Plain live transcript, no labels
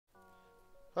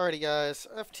Alrighty guys,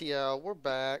 FTL, we're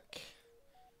back.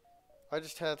 I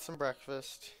just had some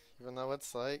breakfast, even though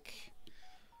it's like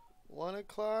 1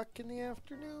 o'clock in the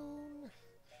afternoon.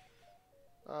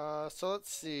 So let's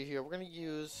see here. We're gonna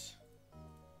use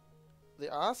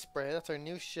the Osprey, that's our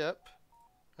new ship,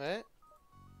 right?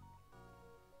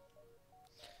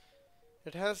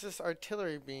 It has this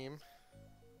artillery beam.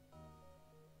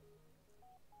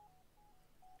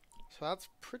 So that's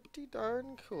pretty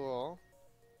darn cool.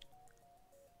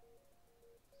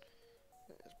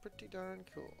 It's pretty darn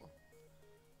cool.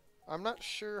 I'm not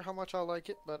sure how much I'll like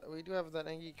it, but we do have that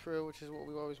Engie crew, which is what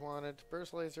we always wanted.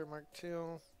 Burst Laser Mark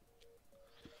II.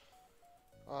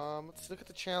 Let's look at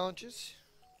the challenges.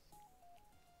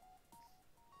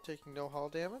 Taking no hull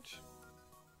damage.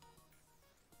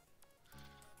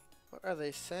 What are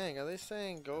they saying? Are they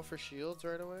saying go for shields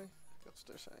right away? That's what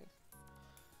they're saying.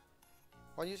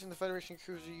 While using the Federation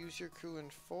cruiser, use your crew in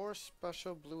 4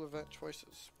 special blue event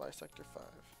choices by Sector 5.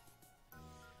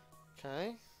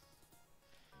 Okay.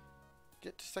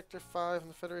 Get to Sector 5 on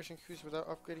the Federation cruiser without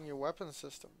upgrading your weapon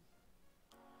system.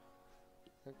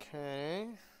 Okay.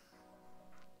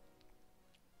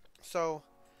 So,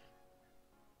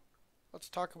 let's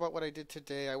talk about what I did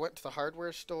today. I went to the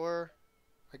hardware store.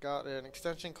 I got an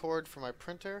extension cord for my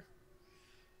printer.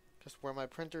 Just where my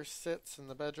printer sits in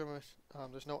the bedroom,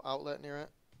 there's no outlet near it.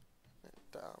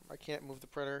 And, I can't move the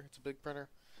printer. It's a big printer.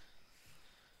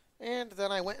 And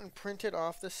then I went and printed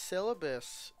off the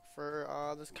syllabus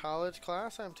for this college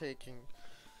class I'm taking.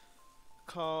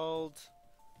 Called...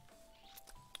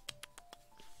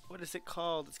 What is it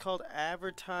called? It's called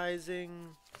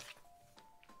Advertising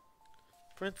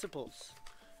Principles.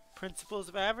 Principles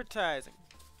of Advertising.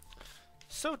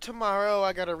 So tomorrow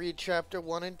I gotta read chapter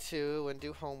 1 and 2 and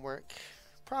do homework.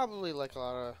 Probably like a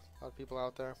lot of people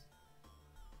out there.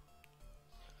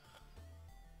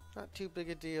 Not too big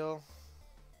a deal.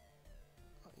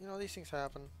 You know, these things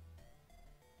happen.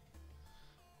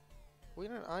 We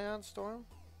in an ion storm?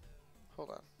 Hold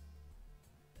on.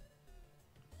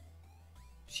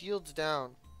 Shields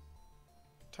down.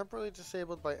 Temporarily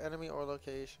disabled by enemy or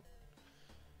location.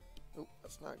 Oop,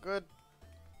 that's not good.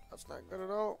 That's not good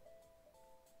at all.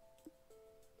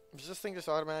 Does this thing just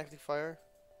automatically fire?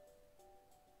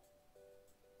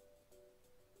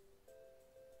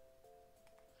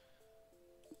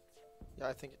 Yeah,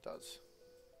 I think it does.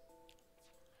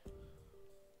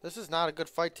 This is not a good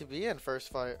fight to be in,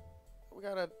 first fight. We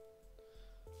got a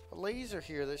laser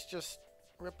here that's just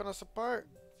ripping us apart.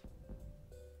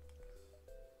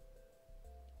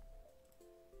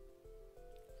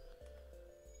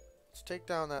 Let's take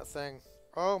down that thing.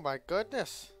 Oh my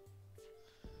goodness.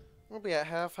 We'll be at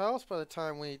half health by the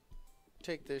time we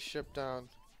take this ship down.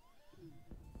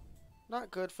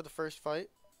 Not good for the first fight,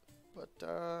 but you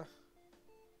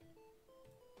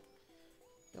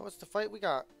know what's the fight we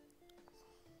got?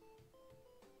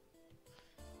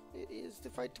 It is the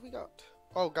fight we got.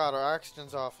 Oh god, our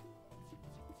oxygen's off.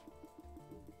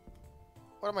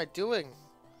 What am I doing?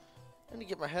 I need to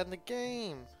get my head in the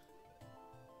game.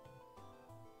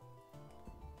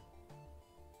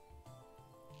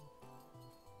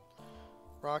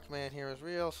 Rockman here is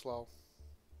real slow.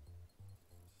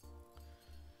 Do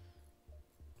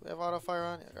we have auto fire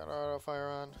on? Yeah, I got auto fire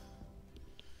on.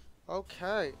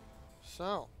 Okay,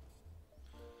 so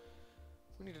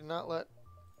we need to not let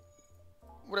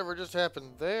whatever just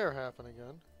happened there happen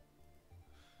again.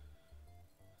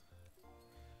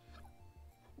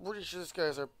 Pretty sure this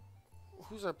guy's our...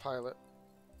 Who's our pilot?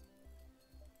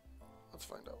 Let's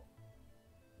find out.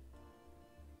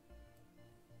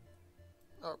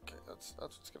 Okay, that's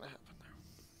what's gonna happen there.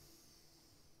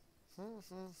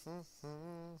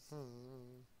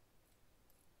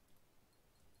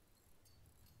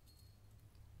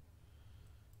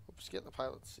 Oops, get in the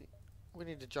pilot's seat. We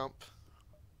need to jump.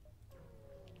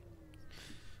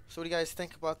 So what do you guys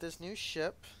think about this new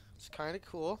ship? It's kind of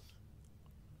cool.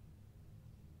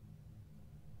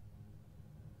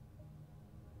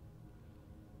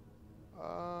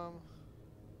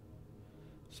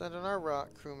 Send in our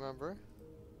rock crew member.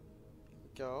 Here we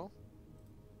go.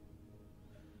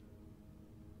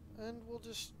 And we'll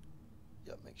just,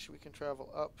 make sure we can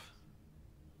travel up.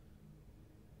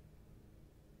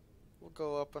 We'll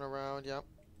go up and around, yep.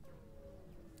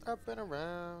 Up and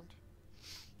around.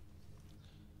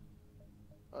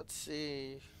 Let's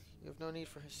see. You have no need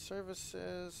for his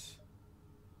services.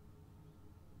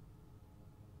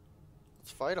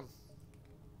 Let's fight him.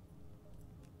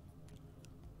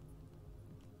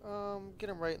 Get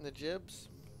him right in the jibs.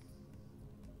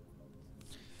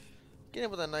 Get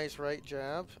him with a nice right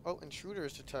jab. Oh, intruder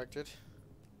is detected.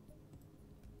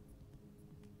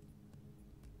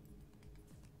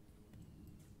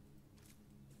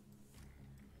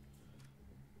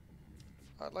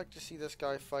 I'd like to see this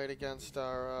guy fight against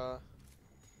our,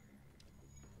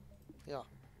 yeah.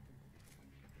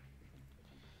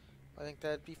 I think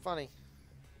that'd be funny.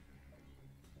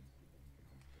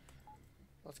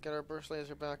 Let's get our burst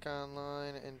laser back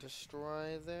online and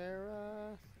destroy their,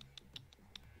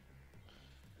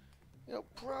 you know,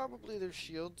 probably their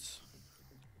shields.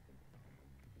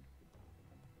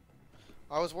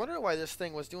 I was wondering why this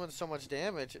thing was doing so much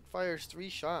damage. It fires 3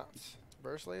 shots.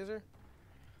 Burst laser?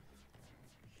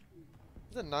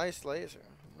 It's a nice laser,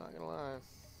 I'm not gonna lie.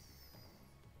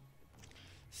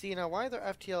 See, now why their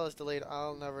FTL is delayed,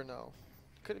 I'll never know.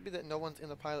 Could it be that no one's in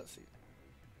the pilot seat?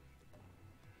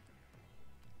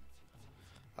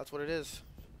 That's what it is.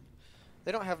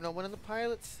 They don't have no one in the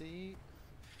pilot seat.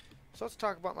 So let's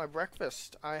talk about my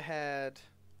breakfast. I had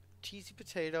cheesy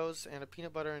potatoes and a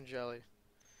peanut butter and jelly.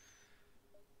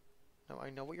 Now I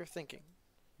know what you're thinking.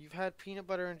 You've had peanut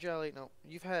butter and jelly. No,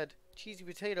 you've had cheesy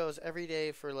potatoes every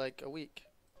day for like a week.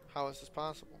 How is this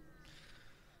possible?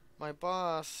 My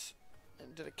boss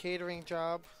did a catering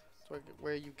job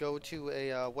where you go to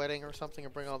a wedding or something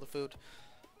and bring all the food.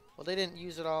 Well, they didn't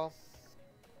use it all.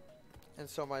 And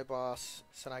so my boss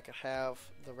said I could have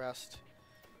the rest.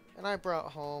 And I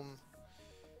brought home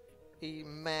a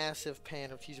massive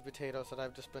pan of cheesy potatoes that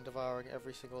I've just been devouring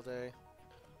every single day.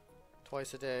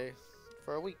 Twice a day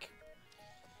for a week.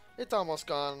 It's almost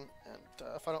gone, and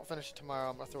if I don't finish it tomorrow,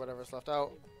 I'm going to throw whatever's left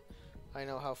out. I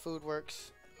know how food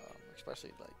works,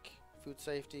 especially like food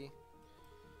safety.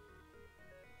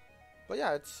 But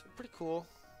yeah, it's pretty cool.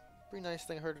 Pretty nice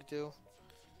thing her to do.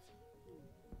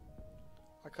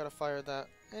 I could have fired that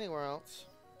anywhere else.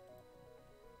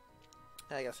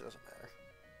 I guess it doesn't matter.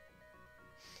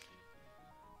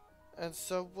 And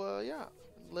so, yeah,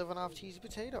 living off cheesy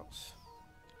potatoes.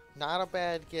 Not a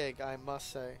bad gig, I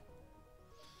must say.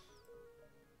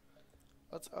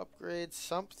 Let's upgrade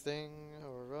something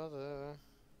or other.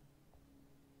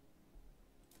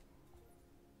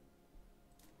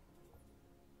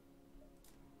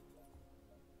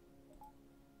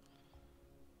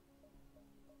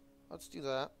 Let's do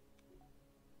that.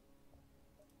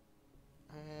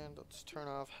 And let's turn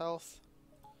off health.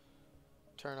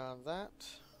 Turn on that.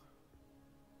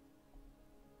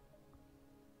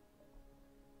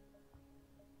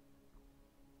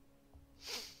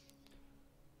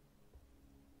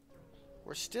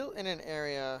 We're still in an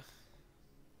area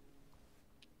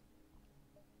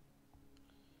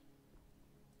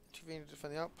intervening to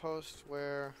defend the outpost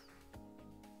where,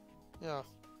 yeah.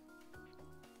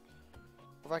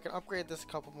 If I can upgrade this a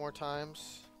couple more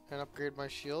times and upgrade my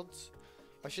shields,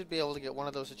 I should be able to get one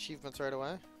of those achievements right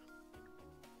away.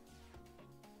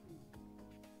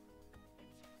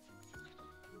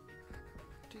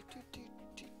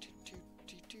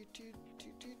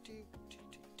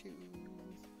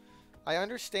 I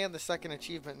understand the second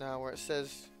achievement now where it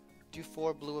says do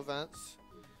 4 blue events.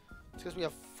 It's because we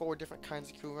have 4 different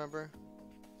kinds of crew member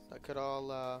that could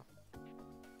all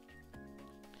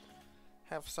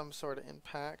have some sort of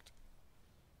impact.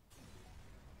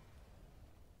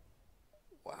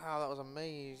 Wow, that was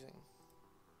amazing.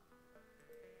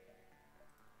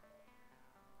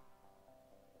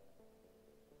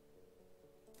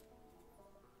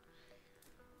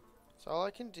 That's all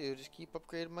I can do, just keep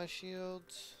upgrading my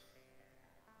shields.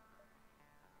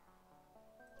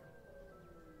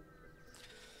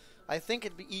 I think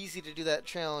it'd be easy to do that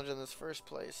challenge in this first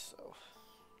place, so.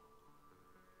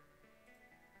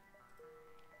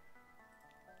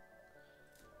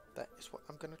 That is what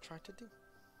I'm gonna try to do.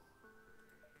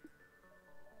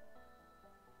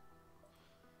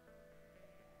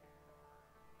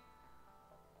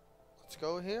 Let's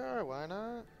go here, why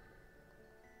not?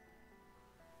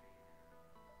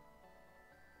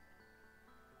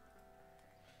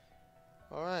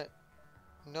 Alright.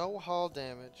 No hull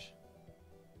damage.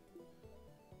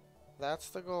 That's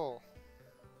the goal.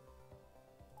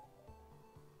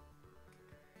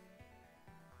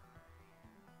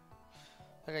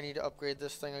 I think I need to upgrade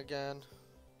this thing again.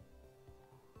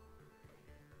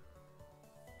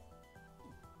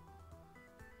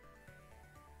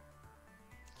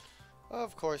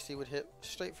 Of course he would hit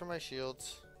straight for my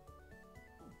shields.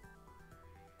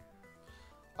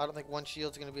 I don't think one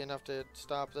shield's gonna be enough to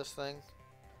stop this thing.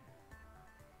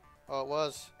 Oh, it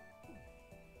was.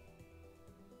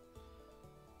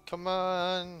 Come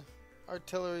on!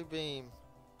 Artillery beam.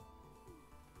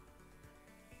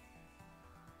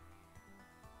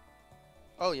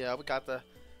 Oh yeah, we got the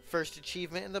first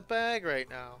achievement in the bag right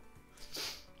now.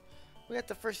 We got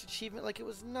the first achievement like it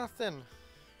was nothing.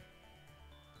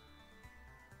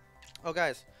 Oh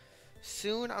guys,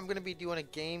 soon I'm going to be doing a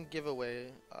game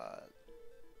giveaway.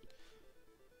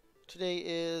 Today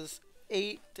is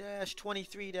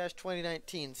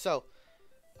 8-23-2019. So,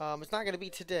 it's not going to be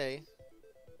today,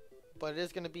 but it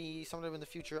is going to be sometime in the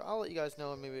future. I'll let you guys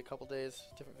know in maybe a couple days,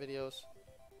 different videos.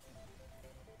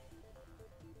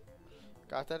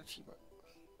 Got that achievement.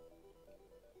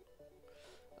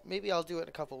 Maybe I'll do it in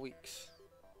a couple weeks.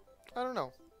 I don't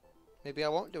know. Maybe I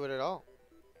won't do it at all.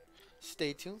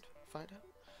 Stay tuned. Find out.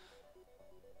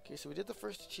 Okay, so we did the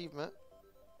first achievement.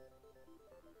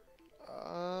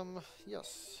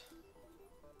 Yes.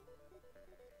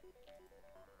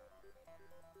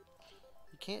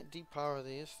 You can't depower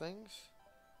these things.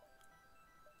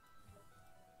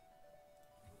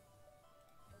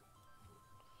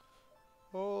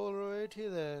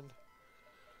 Alrighty then.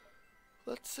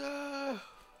 Let's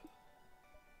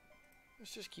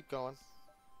just keep going.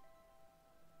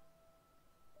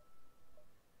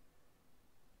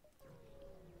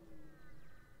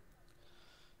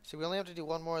 So we only have to do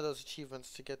one more of those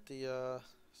achievements to get the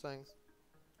thing.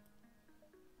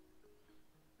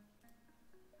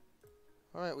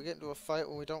 Alright, we get into a fight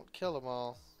when we don't kill them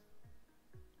all.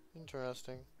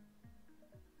 Interesting.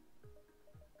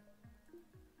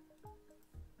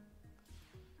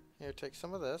 Here, take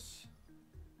some of this.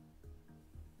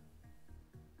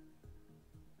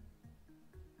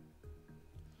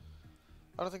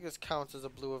 I don't think this counts as a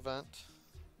blue event.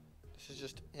 This is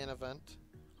just an event.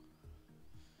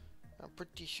 I'm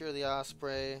pretty sure the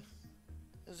Osprey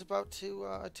is about to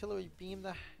artillery beam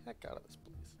the heck out of this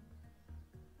place.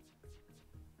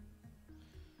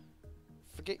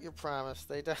 Forget your promise.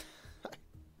 They die.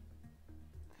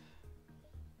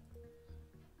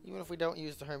 Even if we don't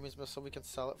use the Hermes missile, we can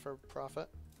sell it for profit.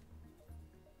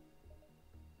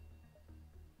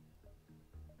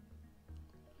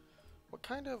 What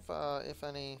kind of, if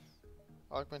any,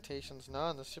 augmentations?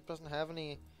 None. This ship doesn't have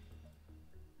any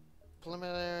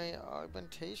preliminary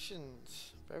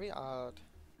augmentations. Very odd.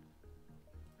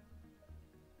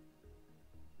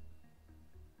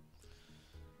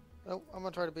 Oh, I'm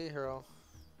gonna try to be a hero.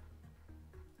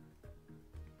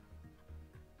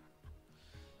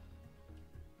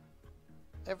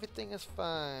 Everything is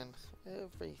fine.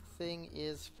 Everything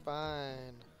is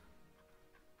fine.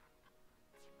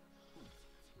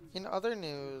 In other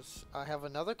news, I have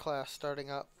another class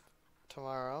starting up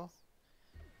tomorrow,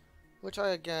 which I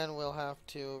again will have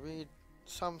to read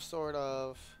some sort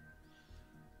of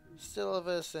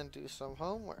syllabus and do some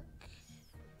homework.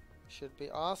 Should be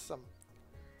awesome.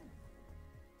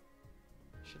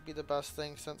 Should be the best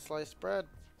thing since sliced bread.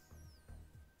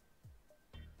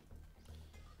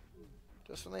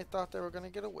 Just when they thought they were going to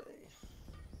get away.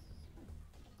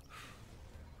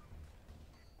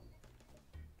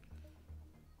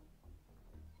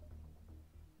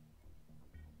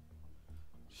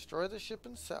 Destroy the ship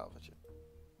and salvage it.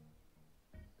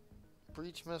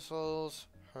 Breach missiles,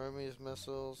 Hermes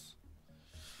missiles.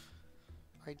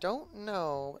 I don't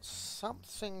know.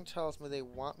 Something tells me they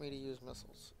want me to use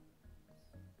missiles.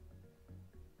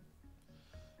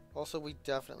 Also, we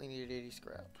definitely need 80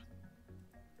 scrap.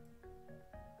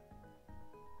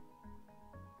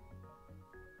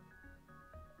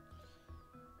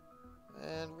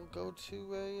 And we'll go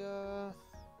to a,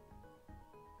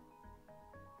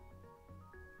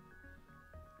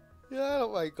 yeah, I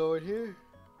don't like going here.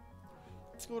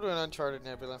 Let's go to an uncharted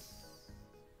nebula.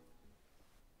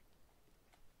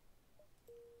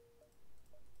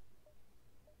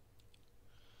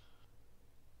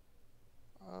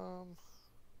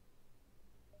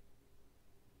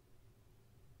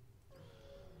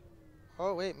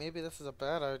 Oh wait, maybe this is a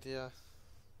bad idea.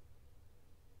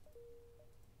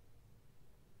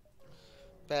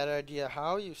 Bad idea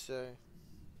how, you say?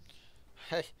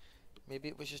 Hey, maybe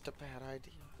it was just a bad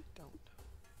idea. I don't know.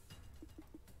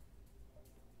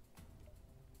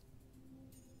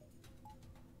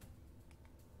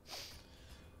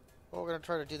 Well, we're gonna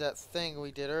try to do that thing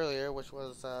we did earlier, which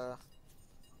was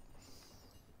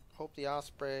hope the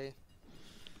Osprey.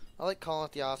 I like calling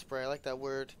it the Osprey. I like that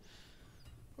word.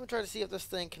 I'm gonna try to see if this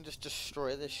thing can just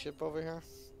destroy this ship over here.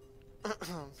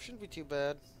 Shouldn't be too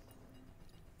bad.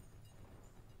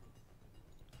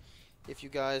 If you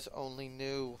guys only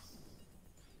knew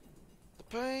the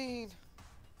pain,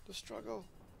 the struggle.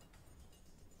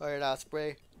 Alright,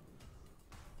 Osprey.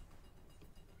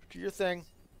 Do your thing.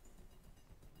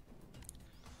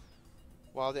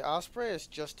 Wow, the Osprey is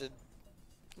just a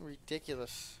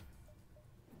ridiculous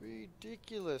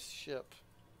ship.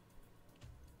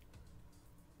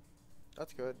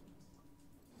 That's good.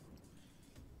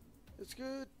 It's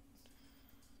good.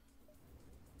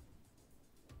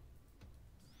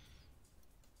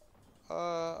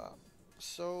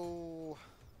 So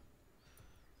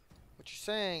what you're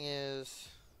saying is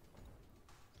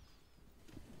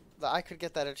I could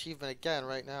get that achievement again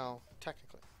right now,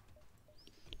 technically.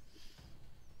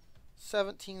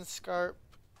 17 scarp.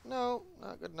 No,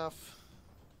 not good enough.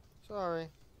 Sorry.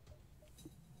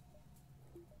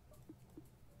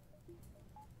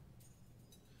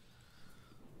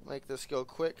 Make this go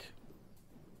quick.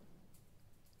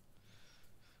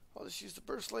 I'll just use the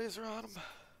burst laser on them.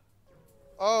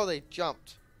 Oh, they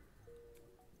jumped.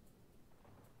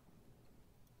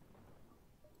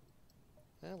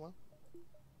 Yeah, well.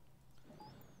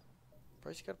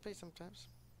 Price you gotta pay sometimes.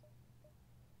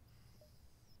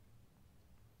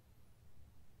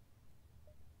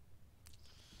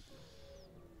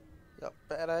 Yep,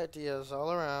 bad ideas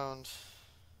all around.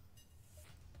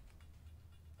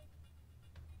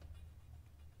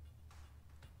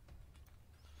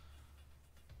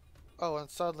 Oh, and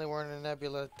suddenly we're in a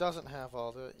nebula that doesn't have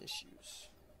all the issues.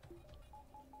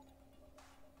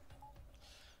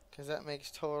 Because that makes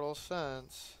total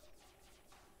sense.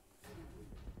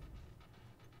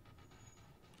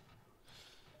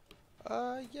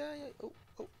 Yeah.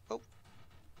 Oh.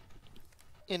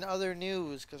 In other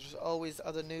news, because there's always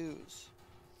other news.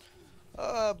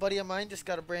 A buddy of mine just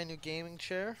got a brand new gaming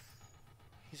chair.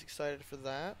 He's excited for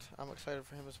that. I'm excited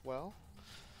for him as well.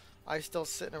 I still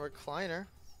sit in a recliner.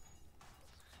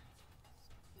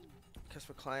 Because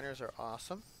recliners are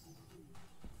awesome.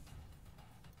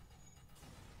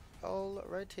 I'll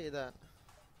right to you that.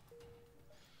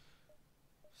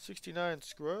 69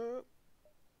 scrub.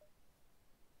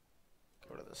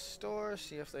 Go to the store,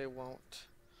 see if they won't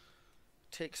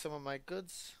take some of my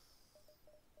goods.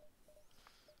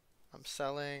 I'm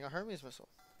selling a Hermes missile.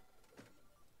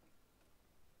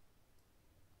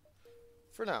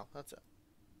 For now, that's it.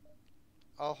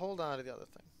 I'll hold on to the other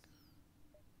thing.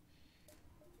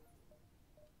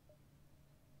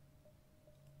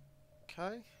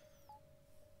 Okay.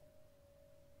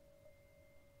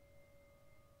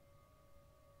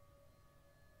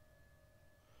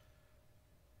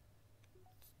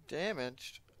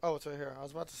 Damaged. Oh, it's right here. I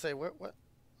was about to say, what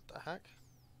the heck?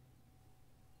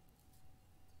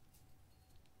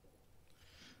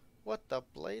 What the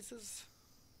blazes?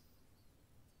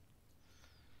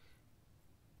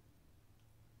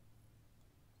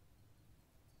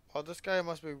 Oh, this guy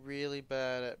must be really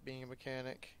bad at being a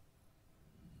mechanic.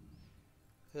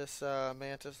 This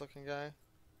mantis looking guy.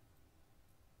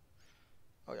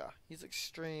 Oh yeah, he's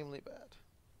extremely bad.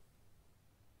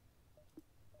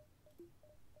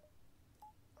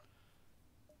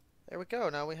 There we go.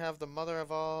 Now we have the mother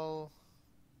of all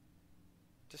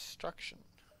destruction.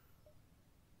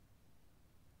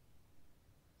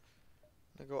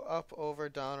 I'm gonna go up, over,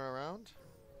 down, or around.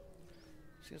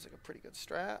 Seems like a pretty good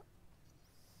strat.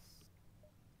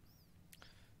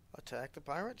 Attack the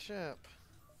pirate ship.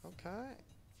 Okay.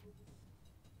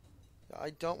 I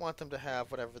don't want them to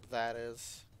have whatever that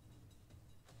is.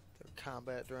 Their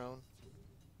combat drone.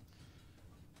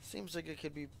 Seems like it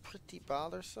could be pretty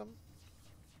bothersome.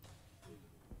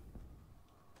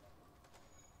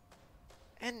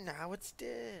 And now it's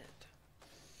dead.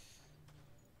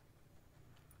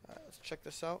 Alright, let's check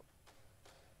this out.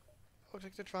 Looks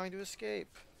like they're trying to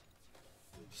escape.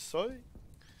 Sorry.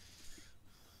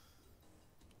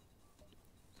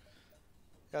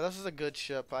 Yeah, this is a good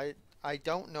ship. I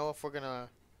don't know if we're gonna,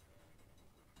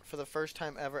 for the first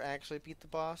time ever, actually beat the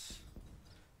boss.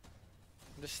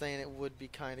 I'm just saying it would be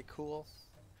kind of cool.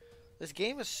 This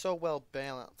game is so well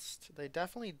balanced. They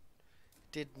definitely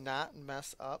did not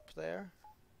mess up there.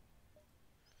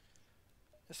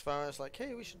 As far as like,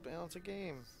 hey, we should balance a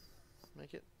game.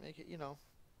 Make it, you know,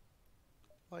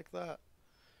 like that.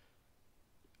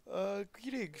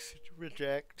 Greetings,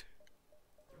 reject.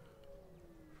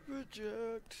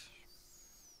 Reject.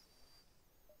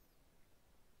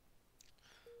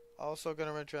 Also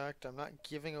gonna reject. I'm not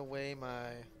giving away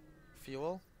my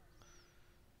fuel.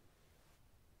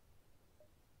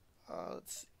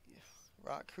 Let's see.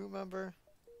 Rock crew member.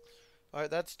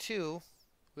 Alright, that's 2.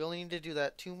 We only need to do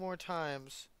that 2 more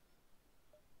times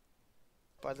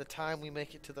by the time we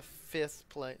make it to the 5th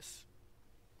place.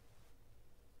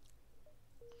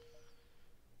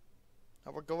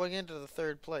 Now we're going into the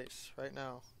 3rd place right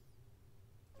now.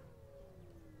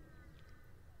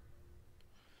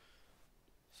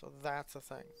 So that's a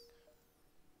thing.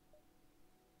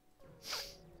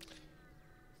 If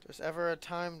there's ever a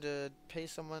time to pay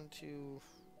someone to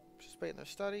participate in their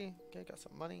study, okay, got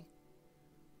some money.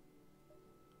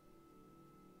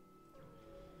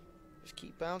 Just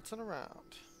keep bouncing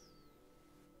around.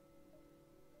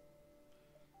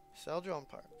 Sell drone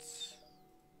parts.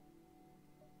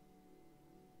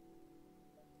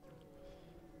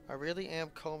 I really am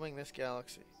combing this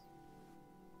galaxy.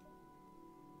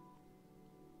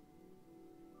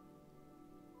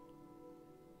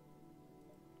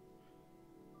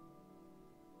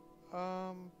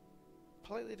 Um,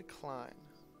 politely decline.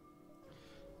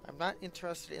 I'm not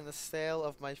interested in the sale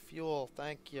of my fuel.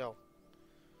 Thank you.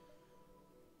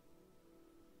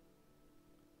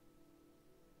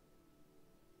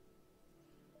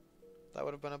 That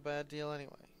would have been a bad deal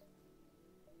anyway.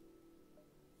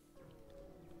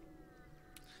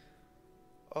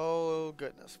 Oh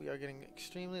goodness, we are getting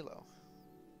extremely low.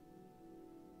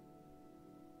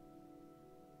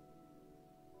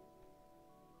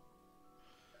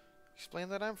 Explain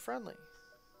that I'm friendly.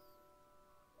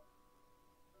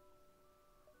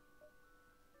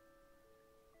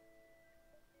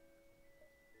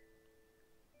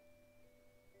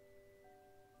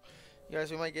 You guys,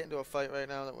 we might get into a fight right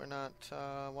now that we're not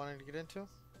wanting to get into.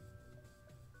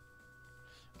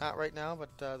 Not right now,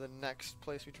 but the next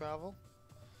place we travel.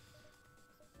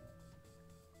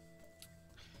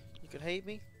 You could hate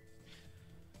me.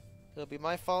 It'll be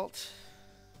my fault.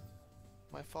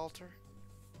 My falter.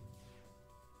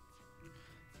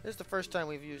 This is the first time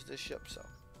we've used this ship, so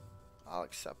I'll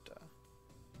accept a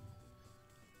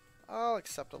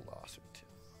loss or two.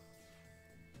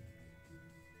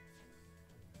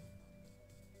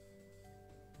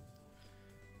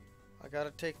 I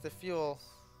gotta take the fuel.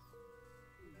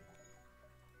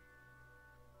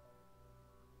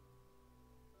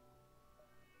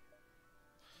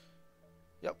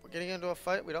 Yep, we're getting into a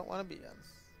fight we don't want to be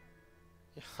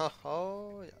in.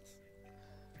 Oh, yes.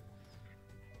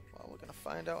 Well, we're gonna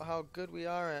find out how good we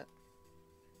are at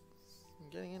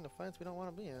getting into fights we don't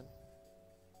want to be in.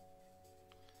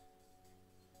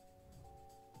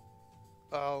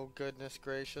 Oh, goodness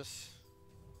gracious.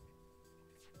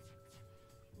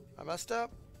 I messed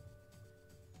up?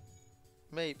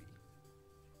 Maybe.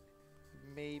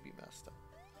 Maybe messed up.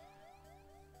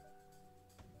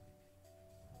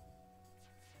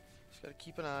 Just gotta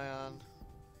keep an eye on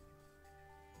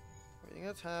everything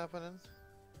that's happening.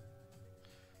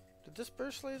 Did this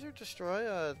burst laser destroy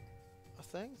a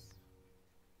thing?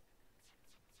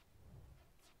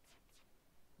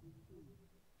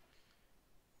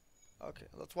 Okay,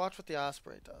 let's watch what the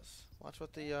Osprey does. Watch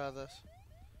what the this.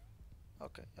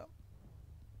 Okay, yep.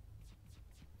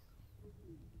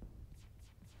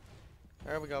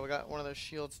 There we go. We got one of their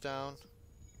shields down.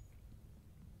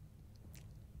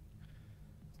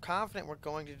 Confident we're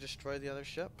going to destroy the other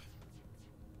ship.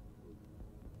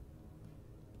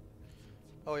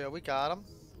 Oh yeah, we got him.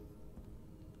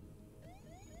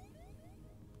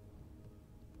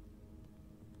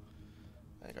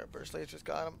 I think our burst lasers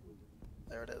got him.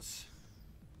 There it is.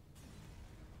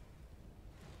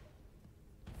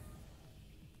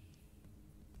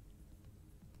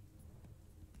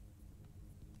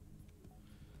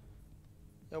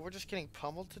 Yeah, we're just getting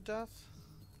pummeled to death.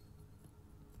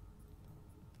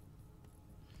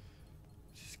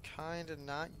 Which is kinda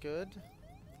not good.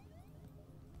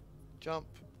 Jump.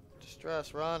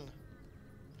 Distress. Run.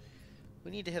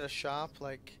 We need to hit a shop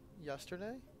like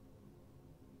yesterday.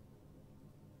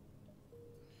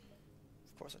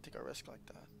 Of course I take a risk like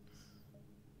that.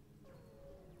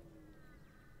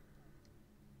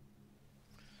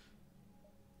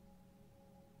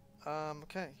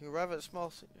 Okay. You arrive at a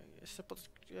small simple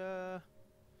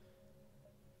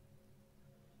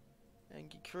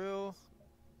Engie crew.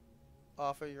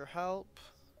 Offer your help.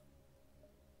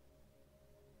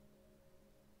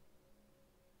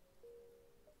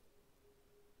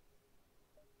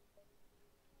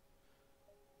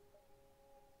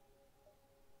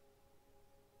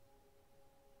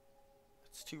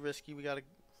 It's too risky. We gotta.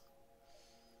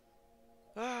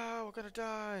 Ah, we're gonna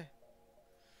die.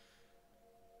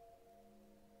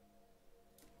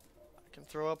 I can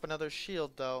throw up another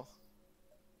shield though.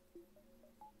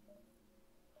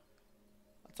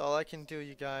 That's all I can do,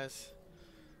 you guys.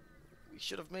 We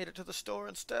should have made it to the store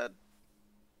instead.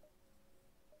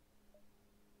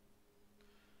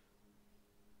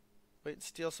 Wait and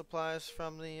steal supplies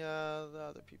from the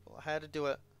other people. I had to do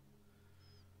it.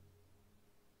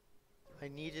 I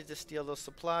needed to steal those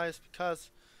supplies because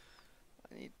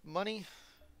I need money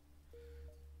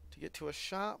to get to a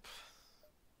shop.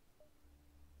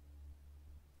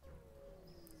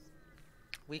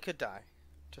 We could die.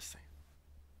 Just saying.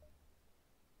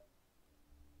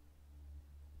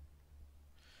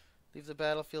 Leave the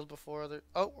battlefield before other...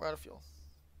 Oh, we're out of fuel.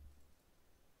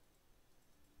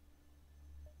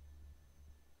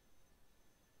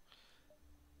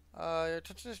 Your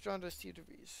attention is drawn to a sea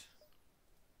degrees.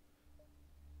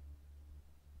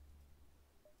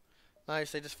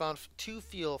 Nice, they just found 2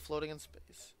 fuel floating in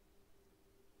space.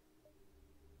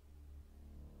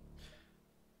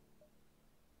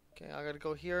 Okay, I gotta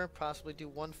go here, possibly do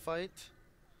one fight.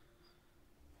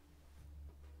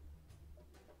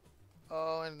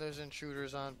 Oh, and there's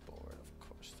intruders on board. Of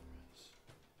course there is.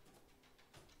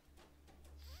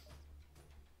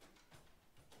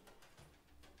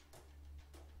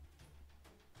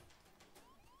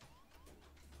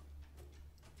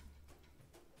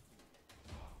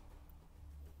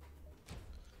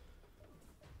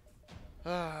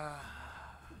 Ah.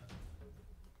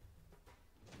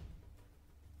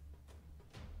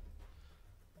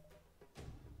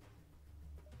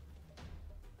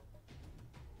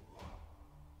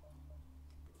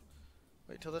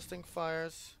 Wait till this thing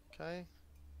fires. Okay.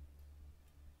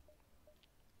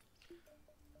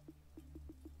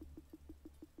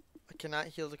 I cannot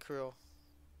heal the crew.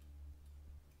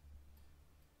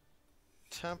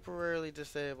 Temporarily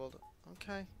disabled.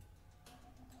 Okay.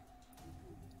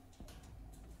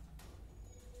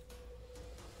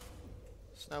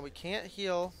 So now we can't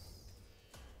heal.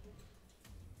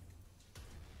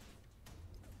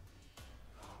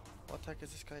 What the heck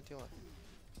is this guy doing?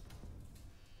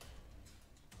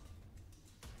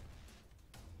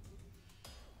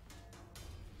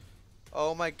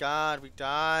 Oh my god, we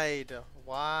died.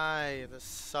 Why? This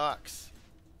sucks.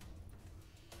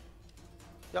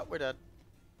 Yep, we're dead.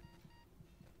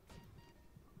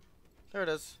 There it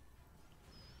is.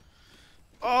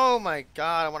 Oh my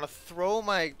god, I want to throw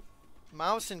my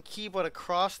mouse and keyboard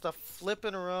across the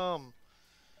flippin' room.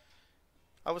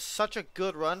 That was such a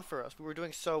good run for us. We were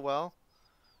doing so well.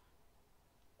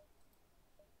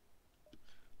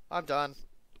 I'm done.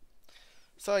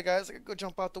 Sorry guys, I gotta go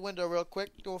jump out the window real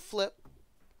quick, do a flip,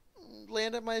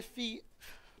 land at my feet,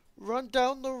 run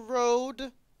down the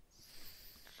road,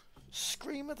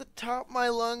 scream at the top of my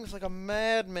lungs like a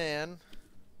madman.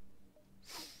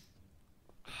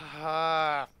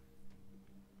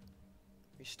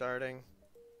 Restarting.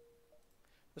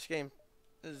 This game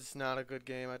is not a good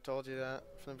game. I told you that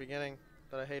from the beginning,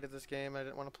 that I hated this game. I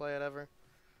didn't want to play it ever.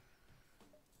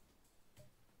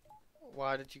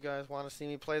 Why did you guys want to see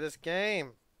me play this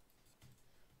game?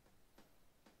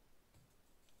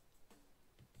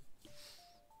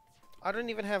 I don't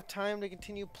even have time to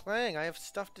continue playing. I have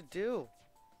stuff to do.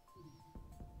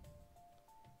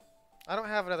 I don't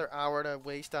have another hour to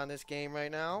waste on this game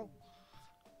right now.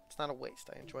 It's not a waste.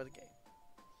 I enjoy the game.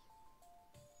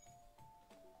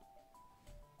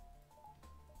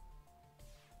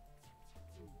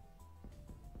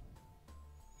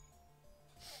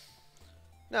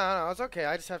 No, it's okay.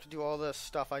 I just have to do all this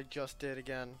stuff I just did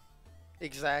again.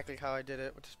 Exactly how I did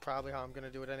it, which is probably how I'm going to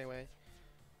do it anyway.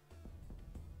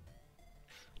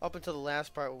 Up until the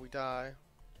last part where we die.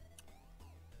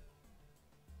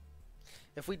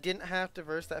 If we didn't have to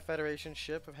verse that Federation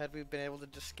ship, had we been able to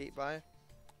just skate by,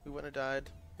 we wouldn't have died.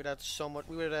 We'd had so much.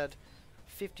 We would have had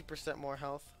 50% more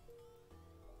health.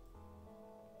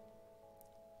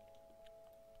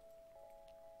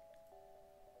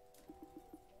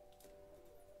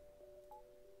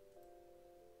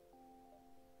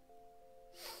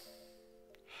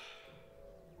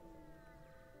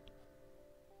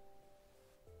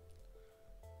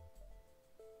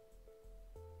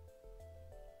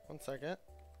 One second.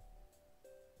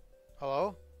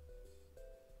 Hello?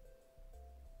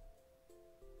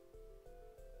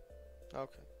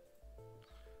 Okay.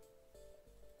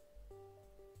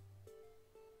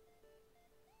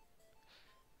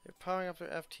 They're powering up their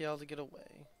FTL to get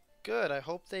away. Good, I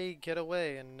hope they get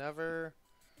away and never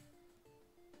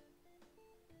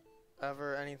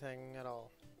ever anything at all.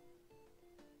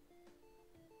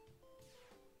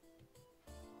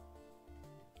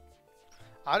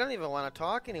 I don't even want to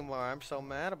talk anymore. I'm so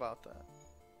mad about that.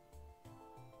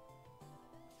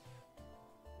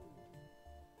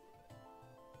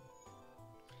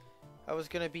 That was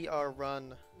gonna be our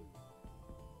run.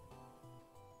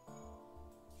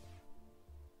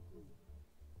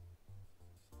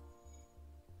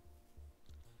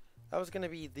 That was gonna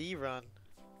be the run.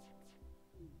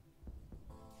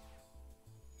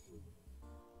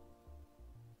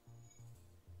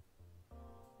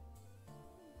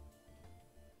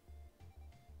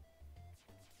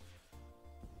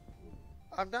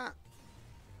 I'm not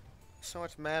so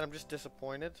much mad, I'm just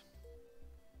disappointed.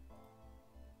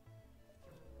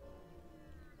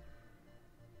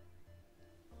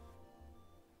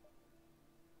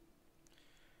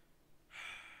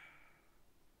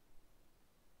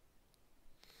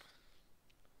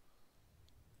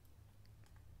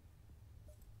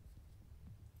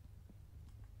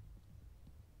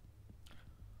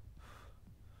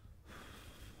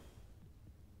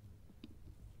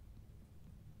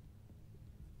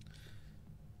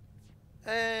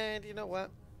 And you know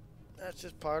what? That's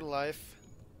just part of life.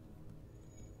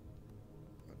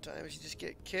 Sometimes you just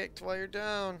get kicked while you're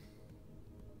down.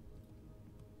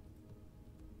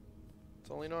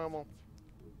 only normal.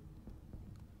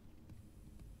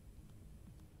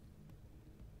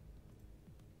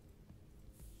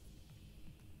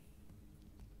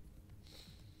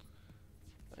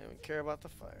 I don't even care about the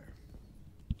fire.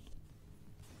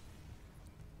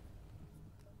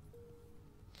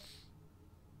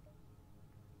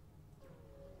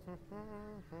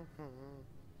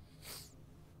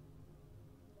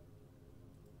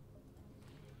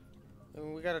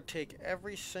 And we gotta take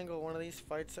every single one of these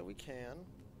fights that we can.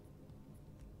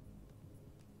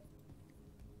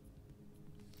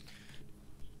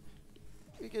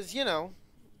 Because, you know,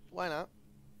 why not?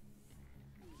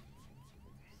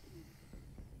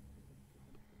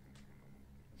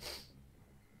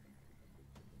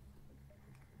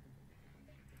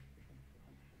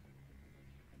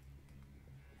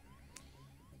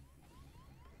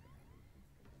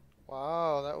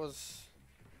 Wow, that was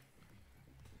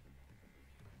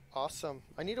awesome.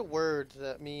 I need a word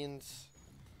that means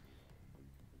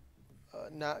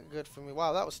not good for me.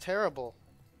 Wow, that was terrible.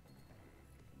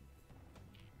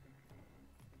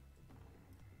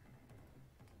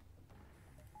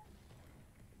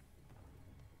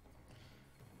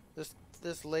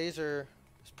 This laser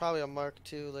is probably a Mark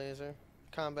II laser.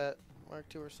 Combat Mark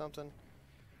II or something.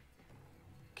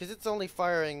 Because it's only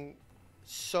firing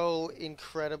so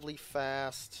incredibly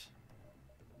fast.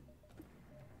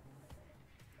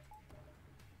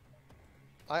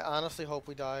 I honestly hope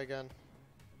we die again.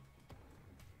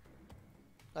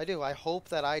 I do. I hope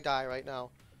that I die right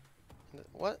now.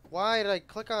 What? Why did I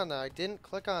click on that? I didn't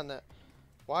click on that.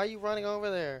 Why are you running over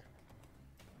there?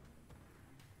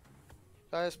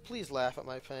 Guys, please laugh at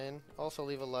my pain. Also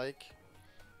leave a like.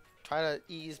 Try to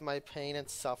ease my pain and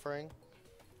suffering.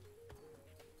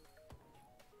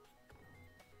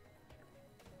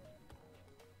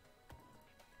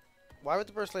 Why would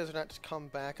the burst laser not just come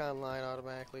back online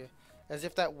automatically? As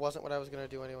if that wasn't what I was going to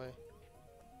do anyway.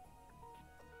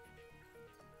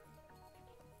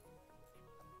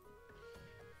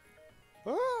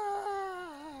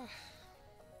 Ah!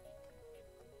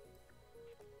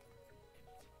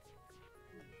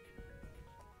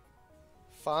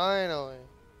 Finally.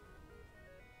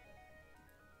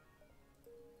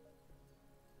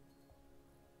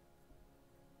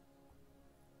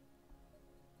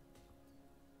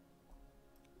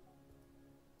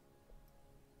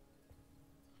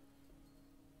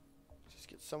 Just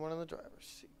get someone in the driver's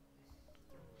seat.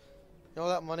 You know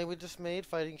that money we just made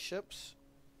fighting ships?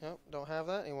 Nope, don't have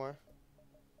that anymore.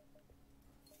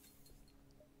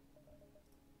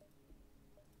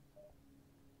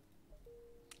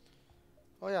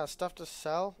 Oh yeah, stuff to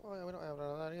sell? Oh yeah, we don't have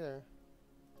none of that either.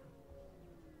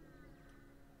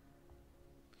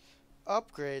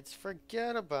 Upgrades,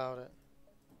 forget about it.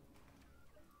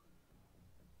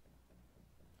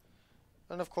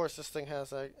 And of course this thing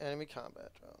has an enemy combat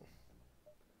drone.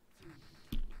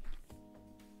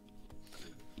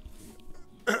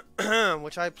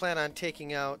 Which I plan on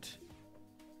taking out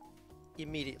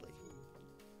immediately.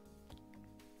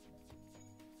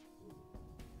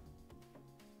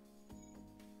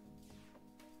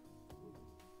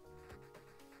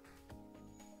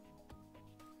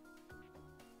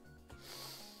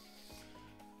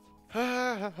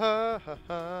 Ha ha ha ha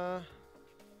ha.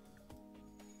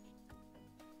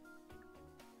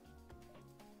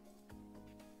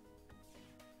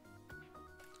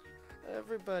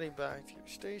 Everybody back to your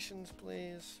stations,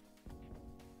 please.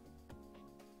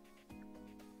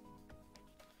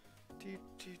 Do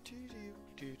do do do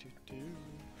do do do.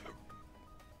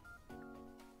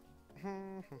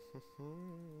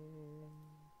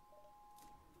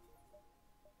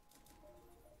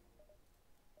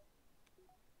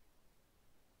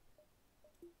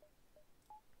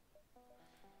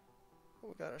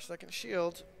 We got our second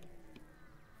shield.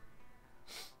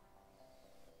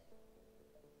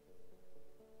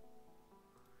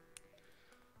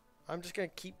 I'm just gonna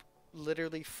keep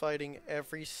literally fighting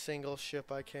every single ship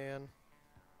I can.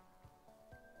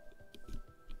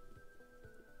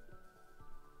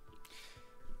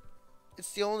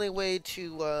 It's the only way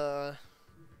to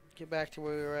get back to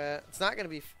where we were at. It's not gonna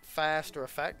be fast or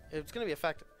effective. It's gonna be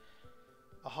effective.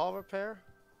 A hull repair?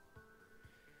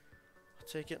 I'll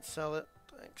take it, sell it.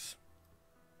 Thanks.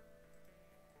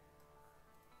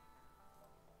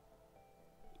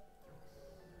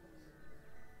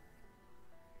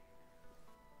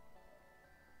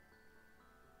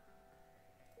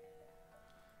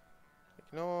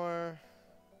 Ignore.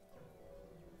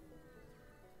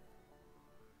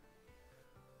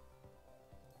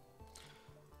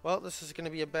 Well, this is going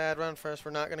to be a bad run for us.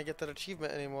 We're not going to get that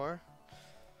achievement anymore.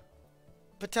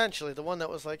 Potentially. The one that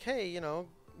was like, hey, you know,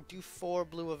 do 4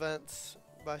 blue events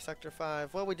by Sector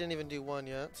 5. Well, we didn't even do 1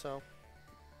 yet, so.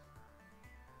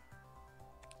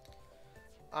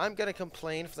 I'm gonna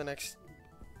complain for the next...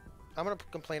 I'm gonna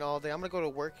complain all day. I'm gonna go to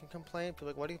work and complain. People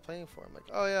are like, what are you complaining for? I'm like,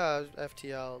 oh yeah,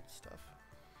 FTL stuff.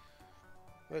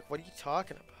 I'm like, what are you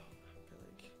talking about?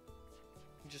 Like,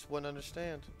 you just wouldn't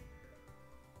understand.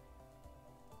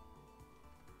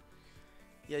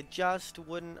 You just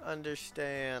wouldn't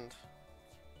understand.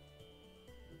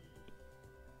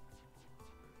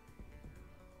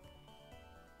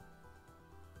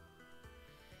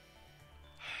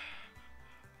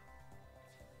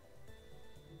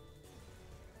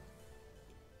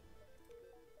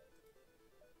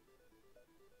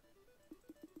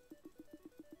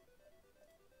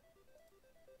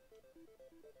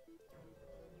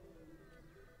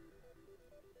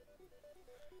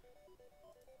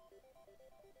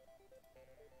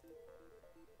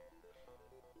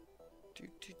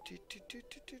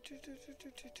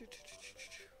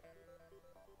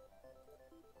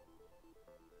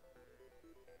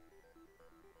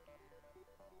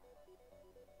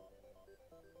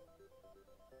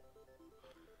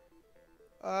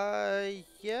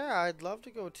 Yeah, I'd love to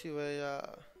go to a,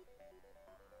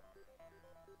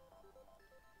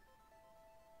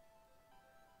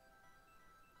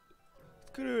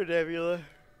 let's go to a nebula.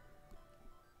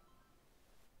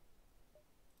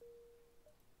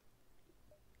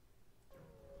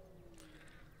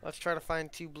 Let's try to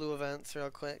find 2 blue events real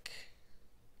quick.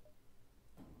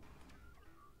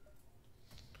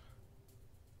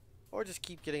 Or just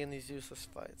keep getting in these useless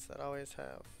fights that I always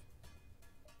have.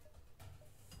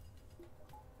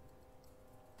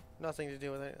 Nothing to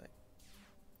do with anything.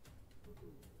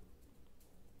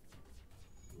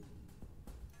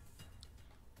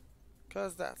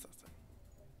 Cause that's the thing.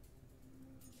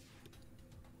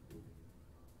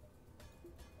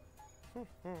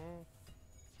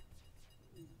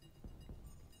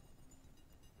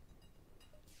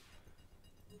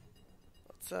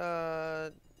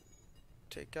 Let's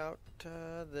take out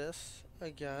this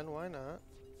again, why not?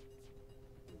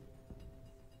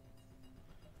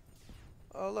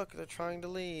 Oh look, they're trying to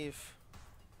leave.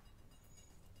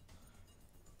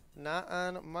 Not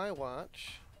on my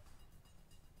watch.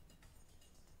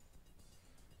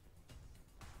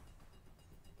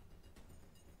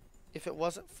 If it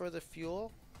wasn't for the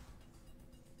fuel,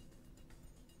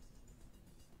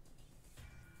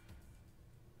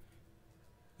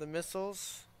 the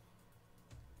missiles,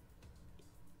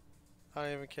 I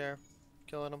don't even care.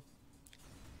 Killing them.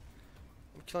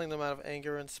 I'm killing them out of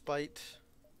anger and spite.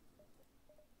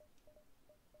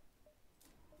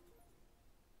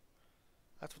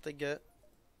 That's what they get.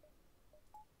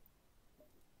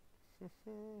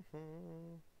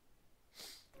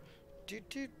 Do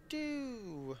do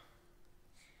do.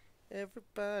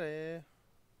 Everybody.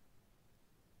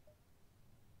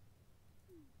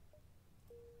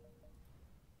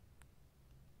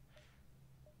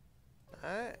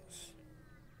 Nice.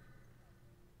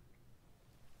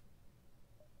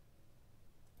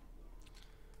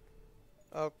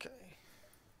 Okay.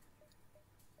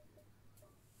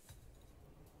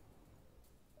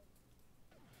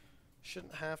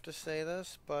 Shouldn't have to say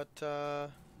this, but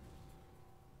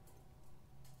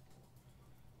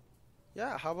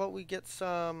yeah, how about we get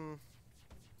some,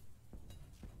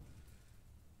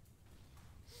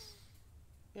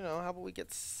 you know, how about we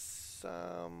get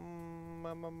some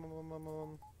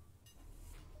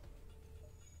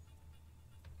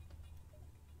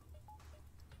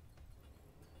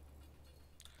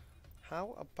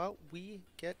how about we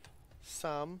get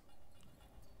some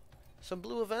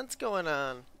blue events going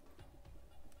on?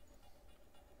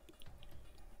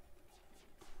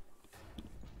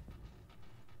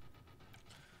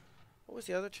 What was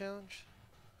the other challenge?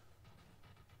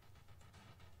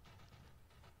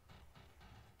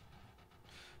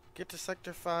 Get to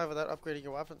Sector 5 without upgrading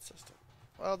your weapon system.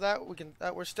 Well, that we can.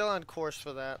 We're still on course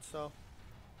for that, so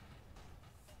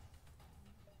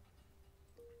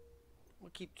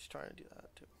we'll keep just trying to do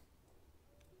that too.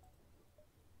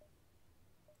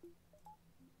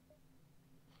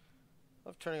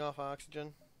 Love turning off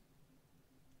oxygen.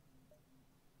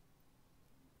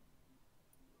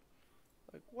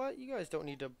 Like, what? You guys don't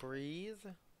need to breathe?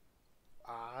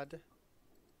 Odd.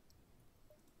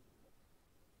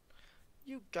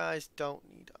 You guys don't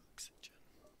need oxygen.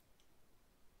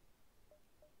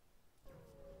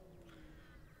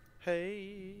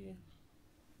 Hey,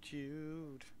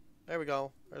 Jude. There we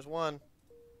go. There's one.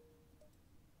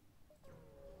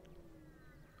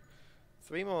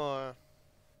 3 more.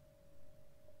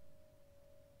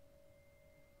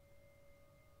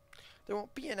 There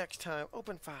won't be a next time.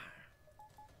 Open fire.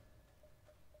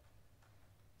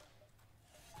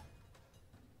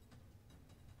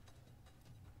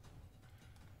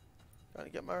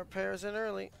 Trying to get my repairs in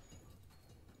early.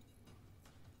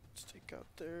 Let's take out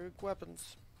their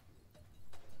weapons.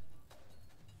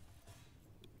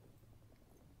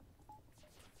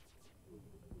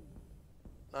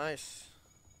 Nice.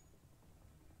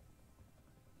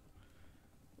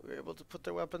 We were able to put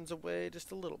their weapons away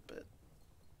just a little bit.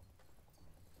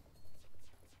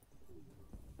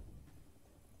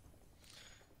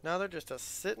 Now they're just a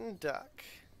sitting duck.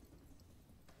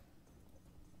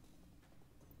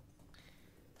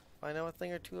 I know a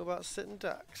thing or two about sitting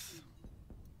ducks.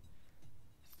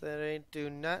 They ain't do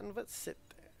nothing but sit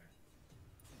there.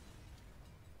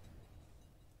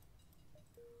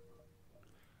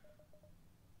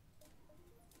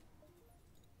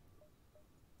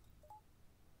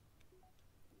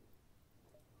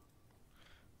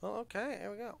 Well, okay,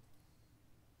 here we go.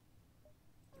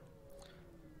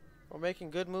 We're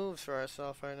making good moves for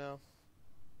ourselves right now.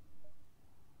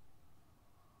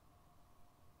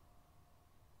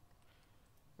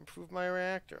 Improve my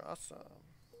reactor, awesome.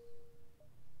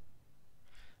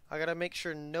 I gotta make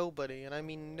sure nobody, and I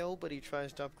mean nobody,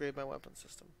 tries to upgrade my weapon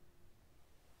system.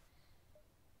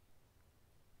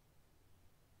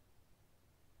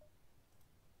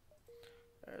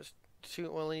 There's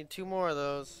two, we'll need 2 more of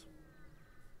those.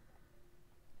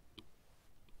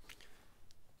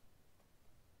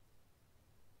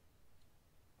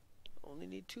 Only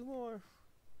need 2 more.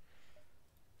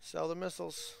 Sell the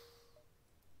missiles.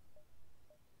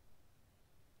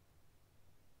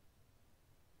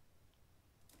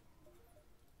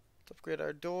 Let's upgrade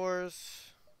our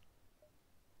doors.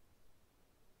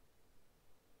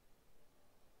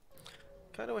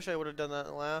 Kinda wish I would have done that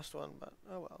in the last one, but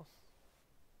oh well.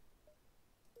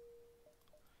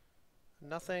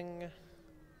 Nothing.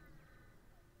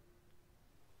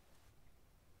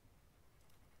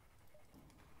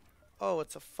 Oh,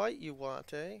 it's a fight you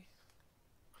want, eh?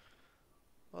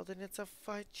 Well, then it's a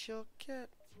fight you'll get.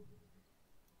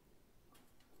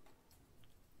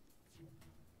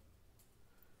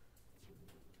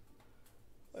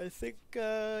 I think,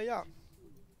 yeah.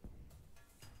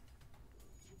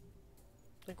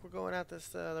 I think we're going at this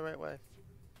the right way.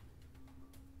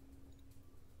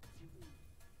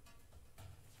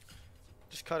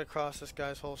 Just cut across this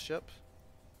guy's whole ship.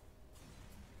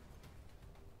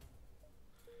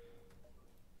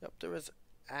 Yep, there is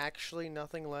actually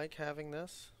nothing like having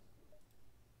this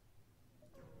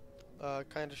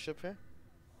kind of ship here.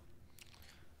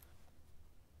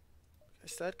 Like I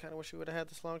said, kind of wish we would have had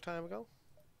this a long time ago.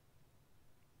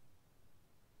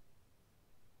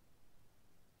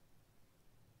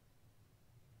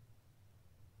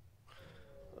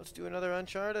 Let's do another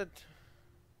Uncharted.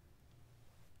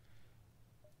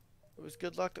 It was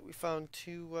good luck that we found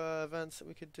 2 events that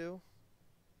we could do.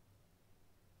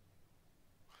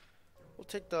 We'll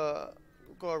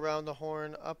go around the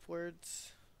horn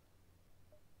upwards.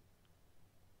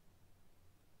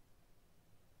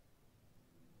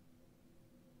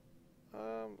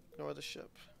 Ignore the ship.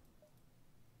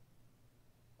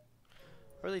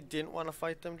 I really didn't want to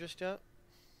fight them just yet.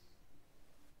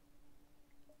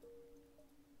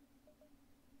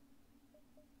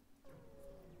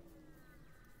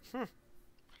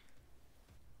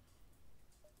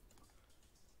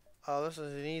 Oh, this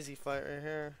is an easy fight right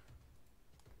here.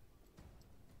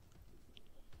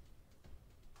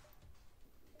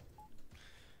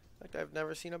 Like, I've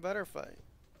never seen a better fight.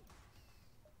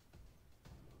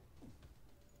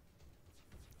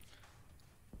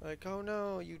 Like, oh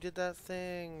no, you did that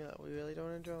thing that we really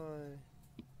don't enjoy.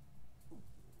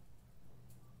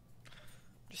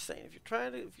 Just saying, if you're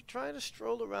trying to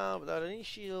stroll around without any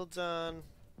shields on,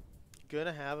 you're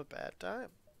gonna have a bad time.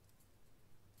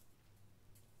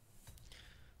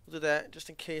 We'll do that just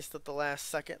in case at the last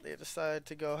second they decide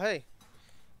to go, hey,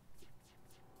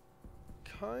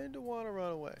 kinda wanna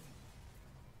run away.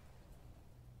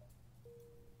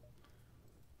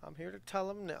 I'm here to tell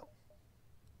them no.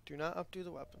 Do not updo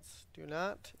the weapons. Do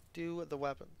not do the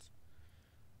weapons.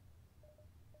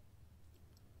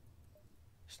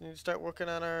 Just need to start working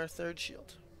on our 3rd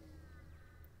shield.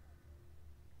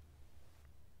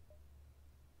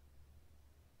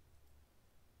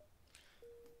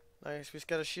 Nice, we just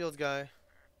got a shield guy.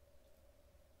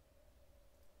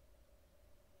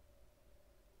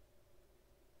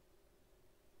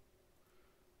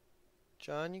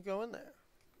 John, you go in there.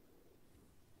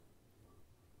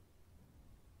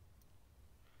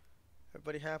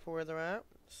 Everybody happy where they're at?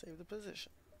 Save the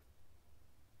position.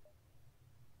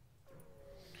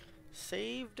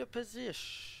 Save the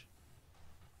position.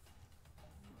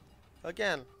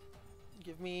 Again,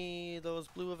 give me those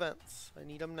blue events. I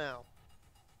need them now.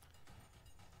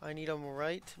 I need them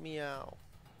right meow.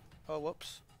 Oh,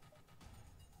 whoops.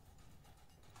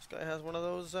 guy has one of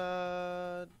those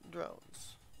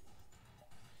drones.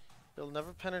 It'll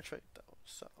never penetrate though,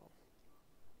 so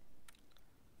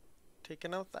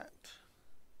taking out that.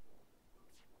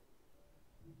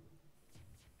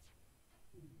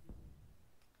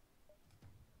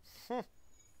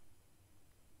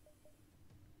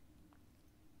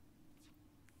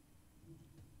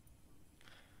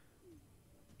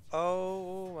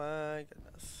 Oh my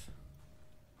goodness.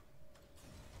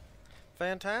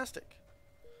 Fantastic.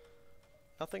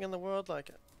 Nothing in the world like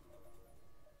it.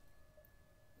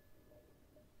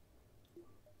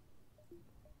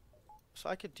 So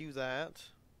I could do that.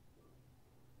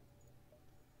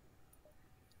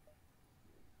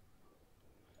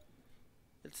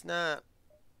 It's not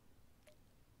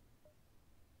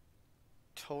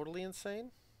totally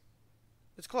insane.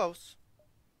 It's close,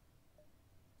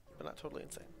 but not totally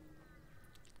insane.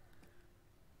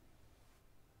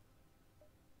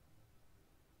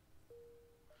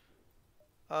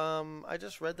 I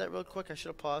just read that real quick. I should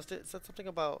have paused it. It said something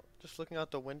about just looking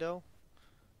out the window.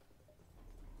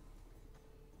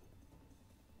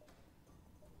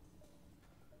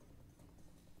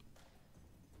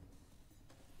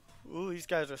 Ooh, these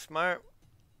guys are smart.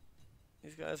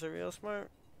 These guys are real smart.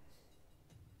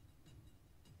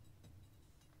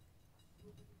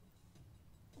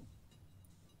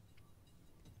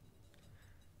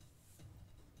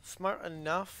 Smart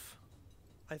enough?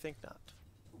 I think not.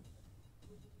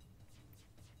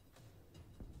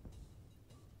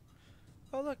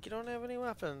 Oh look, you don't have any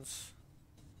weapons.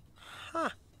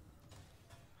 Huh.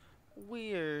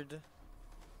 Weird.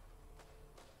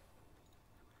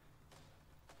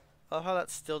 I love how that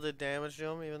still did damage to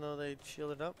them even though they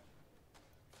shielded up.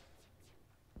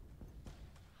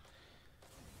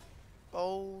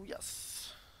 Oh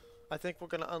yes. I think we're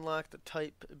gonna unlock the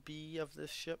Type B of this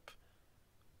ship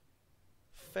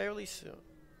fairly soon.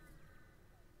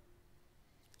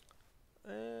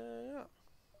 Yeah.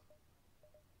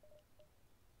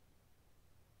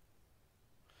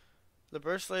 The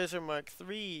Burst Laser Mark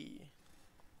III.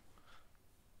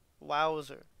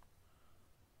 Wowzer.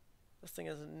 This thing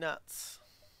is nuts.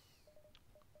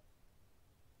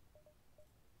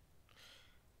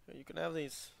 Here, you can have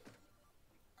these.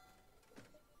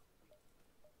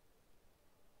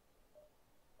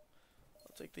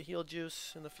 I'll take the heal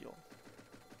juice and the fuel.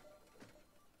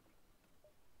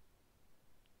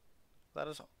 That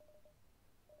is all.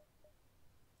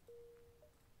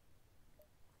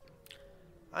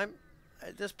 I'm,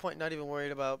 at this point, not even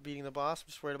worried about beating the boss. I'm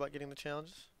just worried about getting the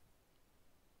challenges.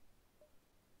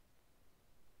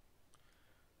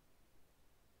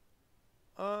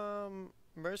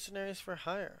 Mercenaries for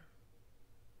hire.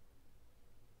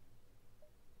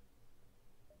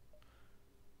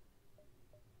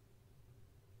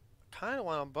 Kinda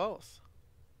want them both.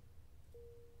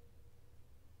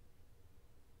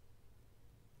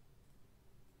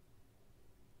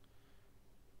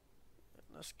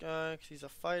 And this guy, 'cause he's a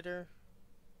fighter,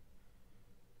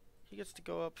 he gets to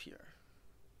go up here.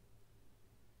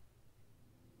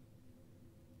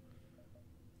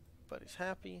 But he's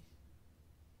happy.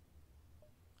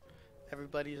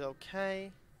 Everybody's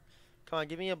okay. Come on,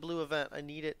 give me a blue event. I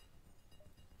need it.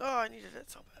 Oh, I needed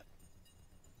it so bad.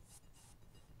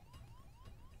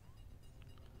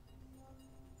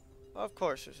 Of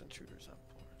course there's intruders on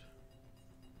board.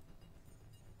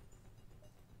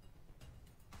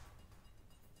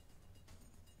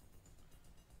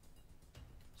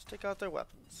 Let's take out their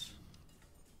weapons.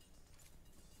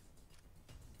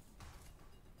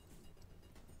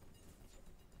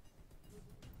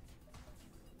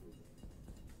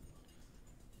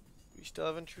 We still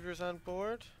have intruders on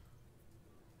board?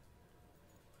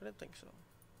 I didn't think so.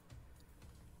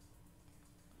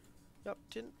 Yep,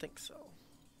 didn't think so.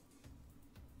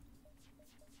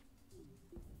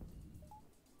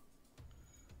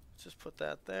 Let's just put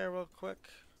that there real quick.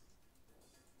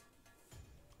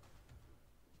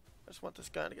 I just want this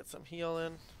guy to get some heal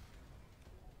in.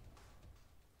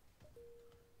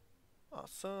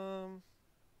 Awesome.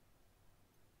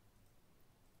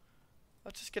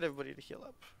 Let's just get everybody to heal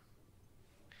up.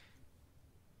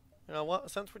 You know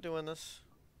what? Since we're doing this,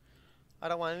 I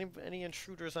don't want any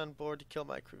intruders on board to kill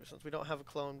my crew since we don't have a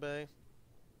clone bay.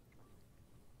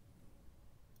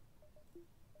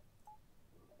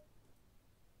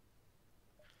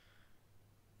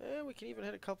 And we can even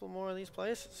hit a couple more of these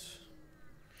places.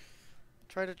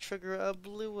 Try to trigger a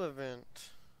blue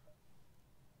event.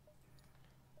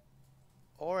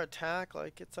 Or attack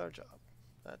like it's our job.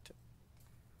 That too.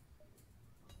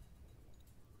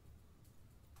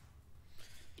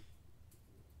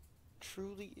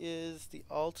 Truly is the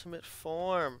ultimate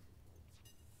form.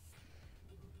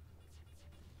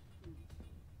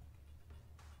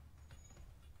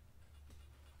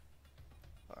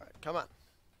 Come on.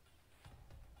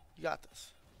 You got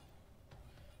this.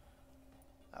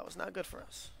 That was not good for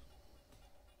us.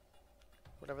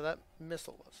 Whatever that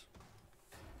missile was.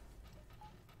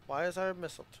 Why is our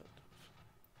missile turned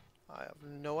off? I have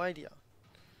no idea.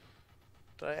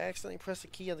 Did I accidentally press a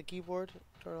key on the keyboard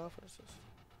to turn it off? What is this?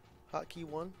 Hotkey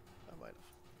 1? I might have.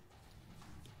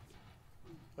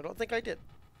 I don't think I did.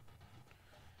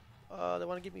 They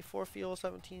want to give me 4 fuel,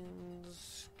 17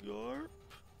 scarp?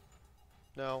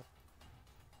 No.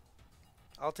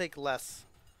 I'll take less.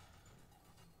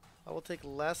 I will take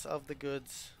less of the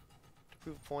goods to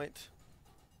prove a point.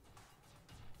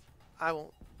 I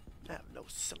won't have no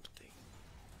sympathy.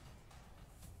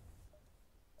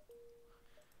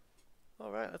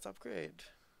 Alright, let's upgrade.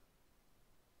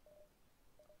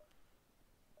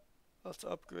 Let's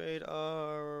upgrade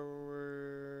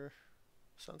our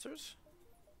sensors.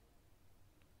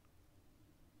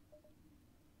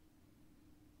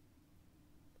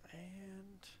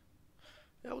 And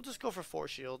yeah, we'll just go for 4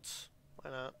 shields.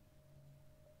 Why not?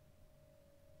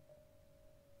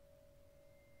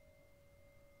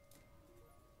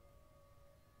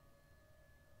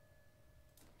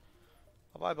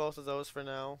 I'll buy both of those for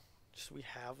now, just so we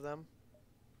have them.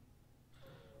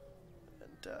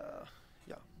 And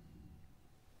yeah.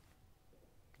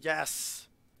 Yes!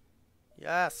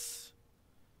 Yes!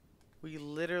 We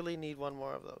literally need 1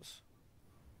 more of those.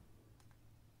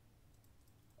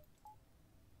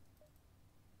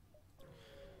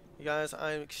 You guys,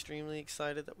 I'm extremely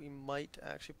excited that we might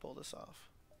actually pull this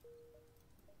off.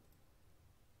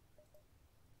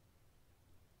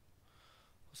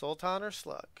 Zoltan or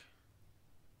Slug?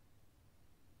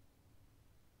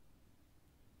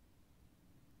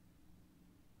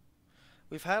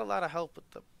 We've had a lot of help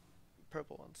with the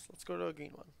purple ones. Let's go to a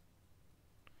green one.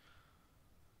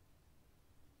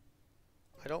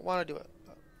 I don't want to do it,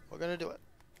 but we're going to do it.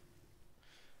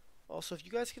 Also, if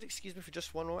you guys could excuse me for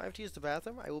just one moment, I have to use the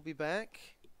bathroom. I will be back.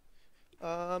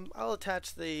 I'll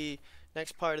attach the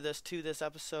next part of this to this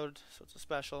episode, so it's a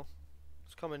special.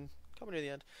 It's coming near the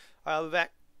end. Alright, I'll be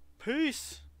back.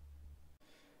 Peace!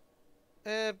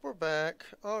 And we're back.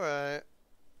 Alright.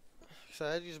 So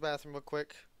I had to use the bathroom real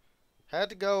quick. Had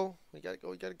to go. We gotta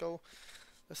go.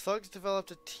 The slugs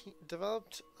developed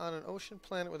on an ocean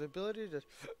planet with the ability to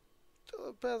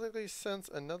telepathically sense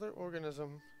another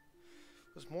organism.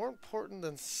 Was more important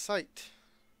than sight.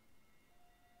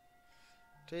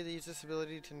 Today they use this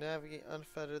ability to navigate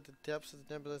unfettered the depths of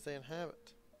the nebulas they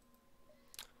inhabit.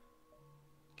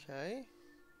 Okay.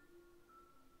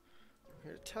 I'm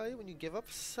here to tell you, when you give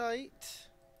up sight,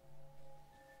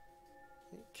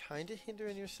 you're kind of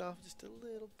hindering yourself just a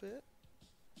little bit.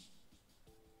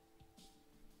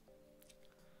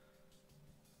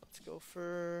 Let's go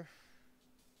for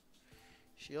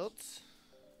shields.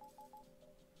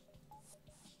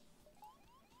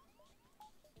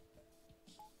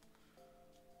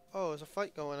 Oh, there's a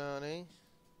fight going on, eh?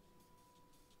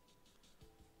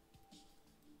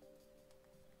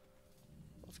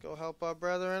 Let's go help our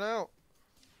brethren out.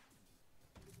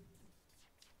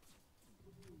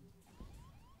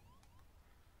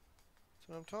 That's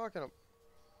what I'm talking about.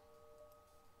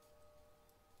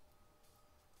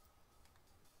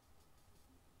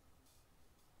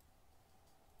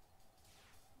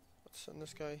 Let's send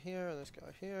this guy here and this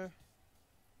guy here.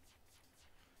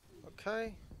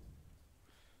 Okay.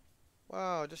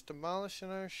 Wow, just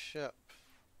demolishing our ship.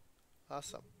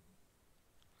 Awesome.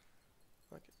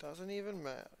 Like it doesn't even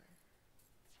matter.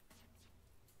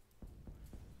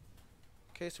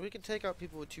 Okay, so we can take out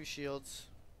people with 2 shields.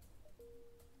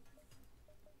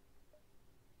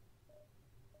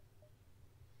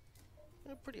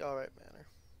 In a pretty alright manner.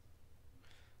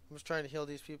 I'm just trying to heal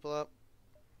these people up.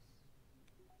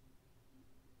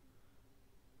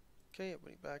 Okay,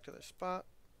 everybody back to their spot.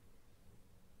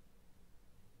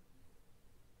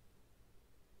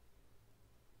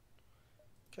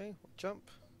 Okay, we'll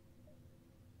jump.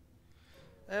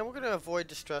 And we're going to avoid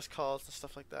distress calls and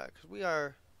stuff like that, because we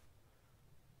are...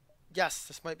 Yes,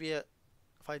 this might be it.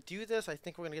 If I do this, I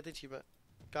think we're going to get the achievement.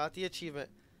 Got the achievement.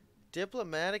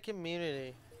 Diplomatic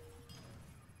immunity.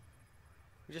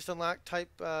 We just unlocked type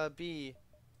B.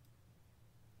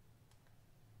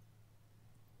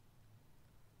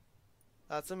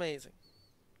 That's amazing.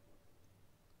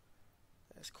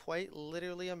 That's quite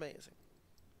literally amazing.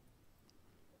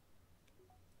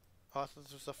 Oh, I thought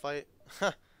this was a fight.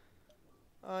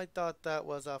 I thought that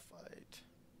was a fight.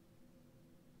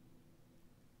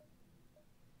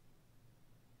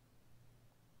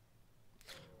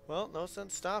 Well, no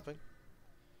sense stopping.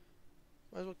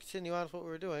 Might as well continue on with what we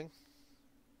were doing.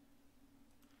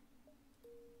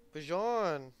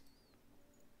 Bajon!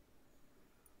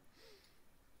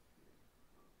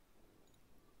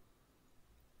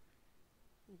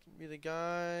 Can be the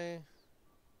guy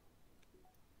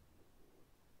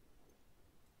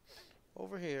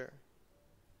over here.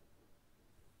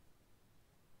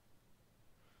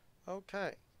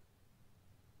 Okay.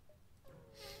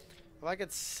 If I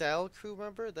could sell crew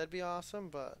member, that'd be awesome,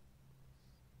 but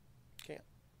can't.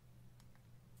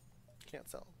 Can't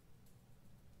sell.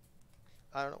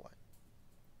 I don't know why.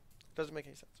 Doesn't make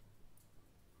any sense.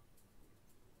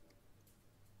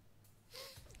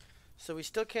 So we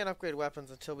still can't upgrade weapons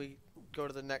until we go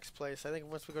to the next place. I think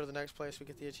once we go to the next place, we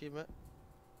get the achievement.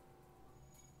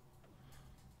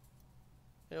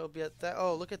 It'll be at that.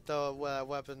 Oh, look at the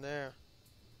weapon there.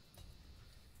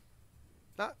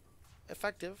 Not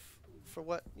effective for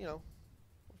what, you know,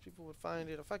 most people would find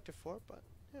it effective for, but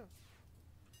yeah.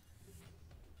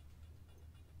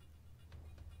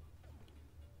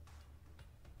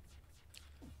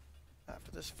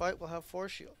 After this fight, we'll have 4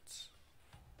 shields.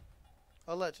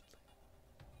 Allegedly.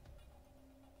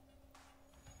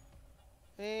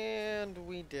 And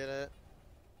we did it.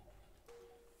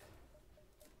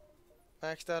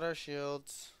 Maxed out our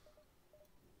shields.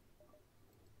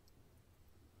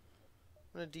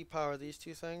 I'm going to depower these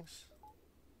 2 things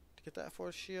to get that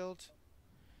 4th shield.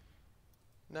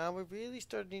 Now we really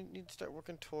need to start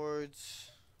working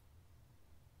towards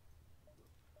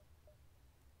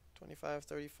 25,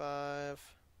 35.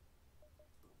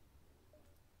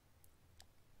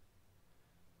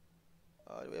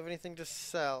 Do we have anything to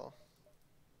sell?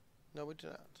 No, we do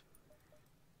not.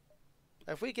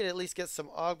 If we could at least get some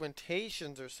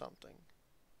augmentations or something.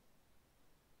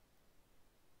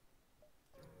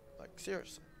 Like,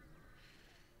 seriously.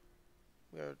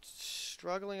 We are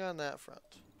struggling on that front.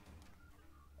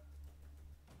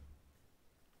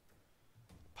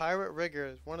 Pirate Rigger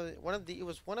is it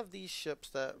was one of these ships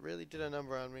that really did a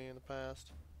number on me in the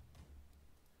past.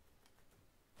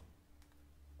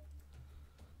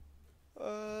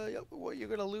 Yep, what you're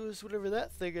gonna lose whatever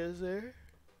that thing is there.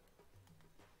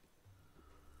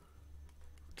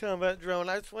 Combat drone.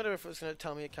 I just wonder if it was gonna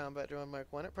tell me a combat drone Mark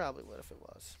 1. It probably would if it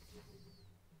was.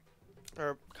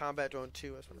 Or combat drone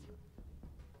 2, that's what I meant.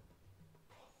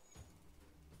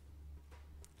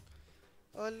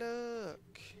 Oh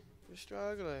look, you're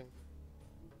struggling.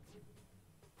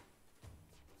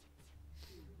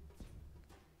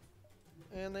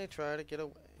 And they try to get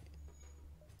away.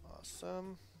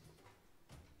 Awesome.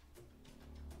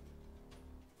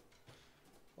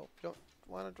 Hope you don't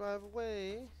want to drive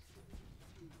away.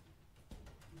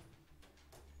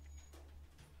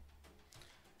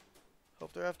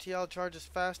 Hope their FTL charges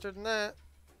faster than that.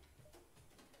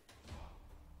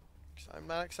 'Cause I'm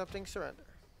not accepting surrender.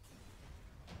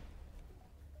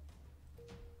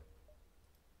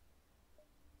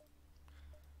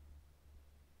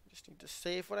 Just need to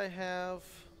save what I have,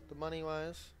 the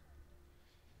money-wise.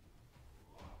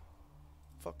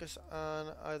 Focus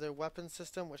on either weapon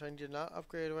system, which I did not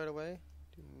upgrade right away.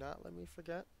 Do not let me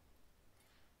forget.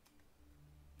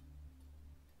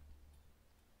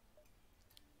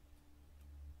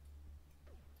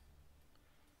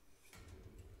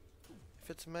 If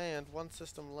it's manned, 1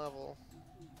 system level.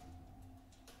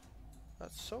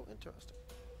 That's so interesting.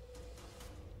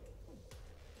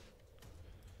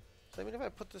 So I mean, if I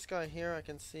put this guy here, I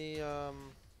can see, oh,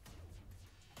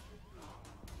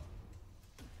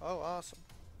 awesome.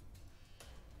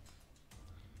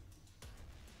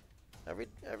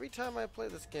 Every time I play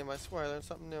this game, I swear I learn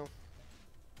something new.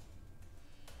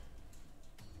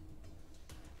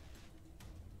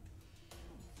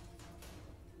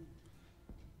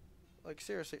 Like,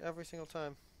 seriously, every single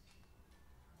time.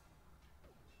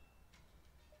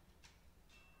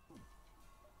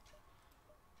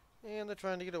 And they're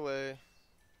trying to get away.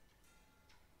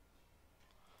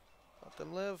 Let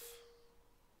them live.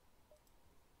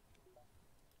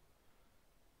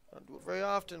 Don't do it very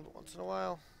often, but once in a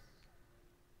while.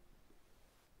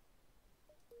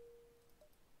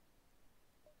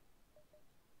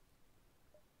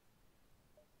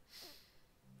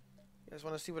 You guys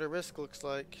want to see what a risk looks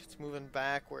like? It's moving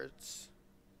backwards.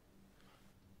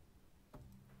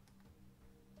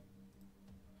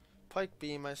 Pike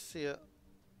beam, I see it.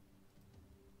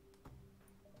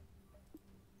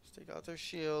 Let's take out their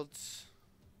shields.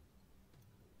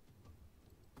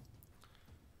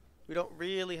 We don't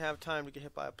really have time to get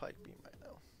hit by a pike beam right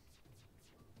now.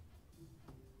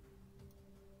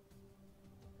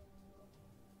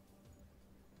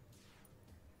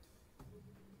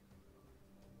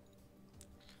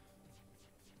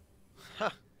 Ha!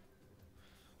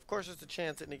 Of course, there's a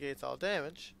chance it negates all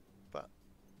damage, but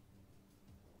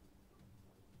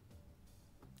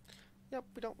yep,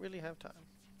 we don't really have time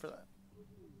for that.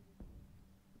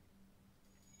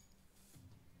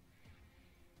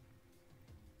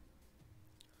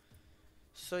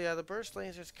 So yeah, the burst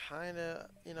laser's kind of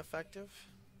ineffective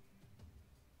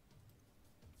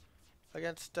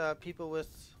against people with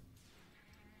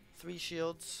 3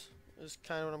 shields is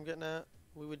kind of what I'm getting at.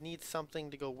 We would need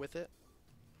something to go with it.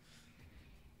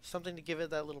 Something to give it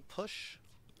that little push.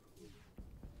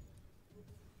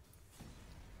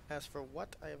 As for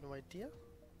what, I have no idea.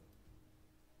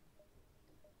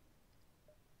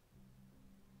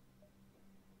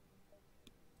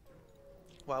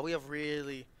 Wow, we have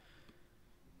really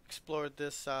explored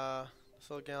this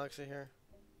little galaxy here.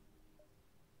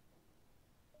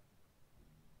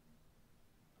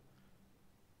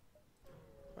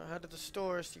 I'll head to the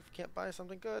store, see if we can't buy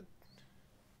something good.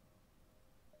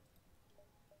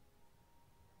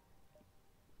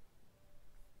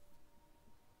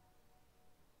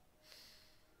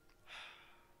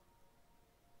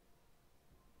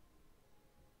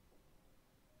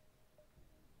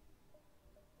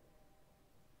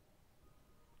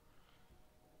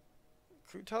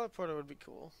 Crew teleporter would be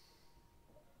cool.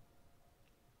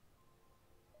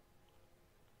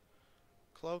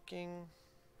 Cloaking.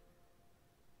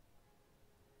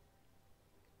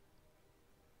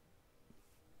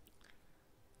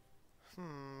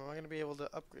 Am I going to be able to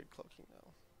upgrade cloaking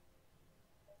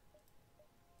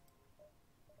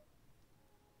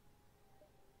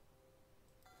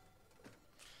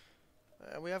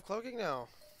now? We have cloaking now.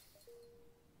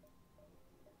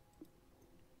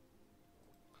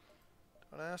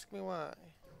 Don't ask me why.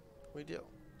 We do.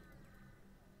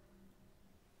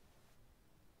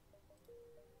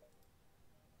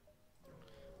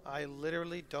 I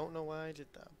literally don't know why I did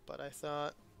that, but I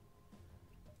thought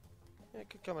it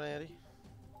could come in handy.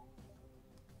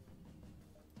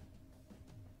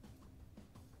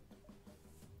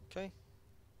 Okay.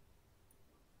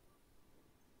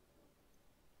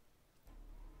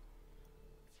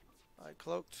 I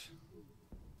cloaked.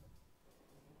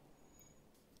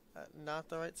 At not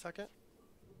the right second.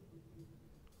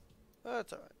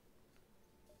 That's alright.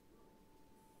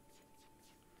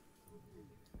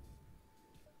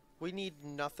 We need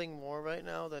nothing more right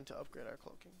now than to upgrade our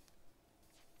cloaking.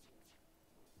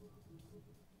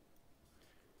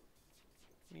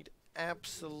 We need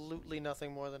absolutely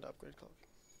nothing more than to upgrade cloaking.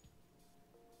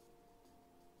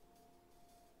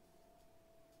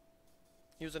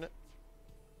 Using it.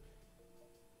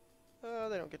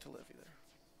 They don't get to live either.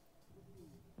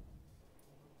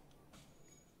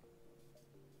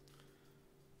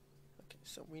 Okay,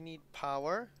 so we need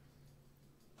power.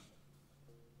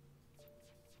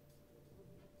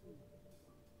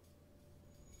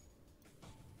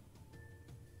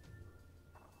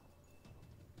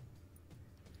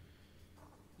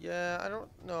 Yeah, I don't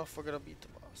know if we're gonna beat the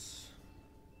boss.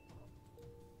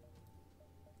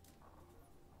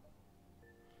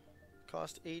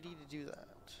 Cost 80 to do that.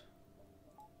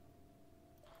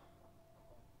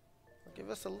 Give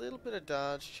us a little bit of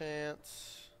dodge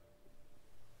chance.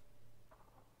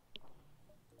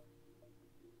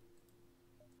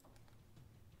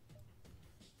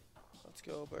 Let's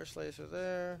go burst laser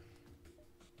there.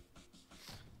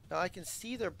 Now I can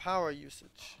see their power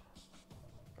usage.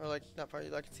 Or like, not power,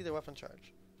 I can see their weapon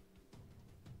charge.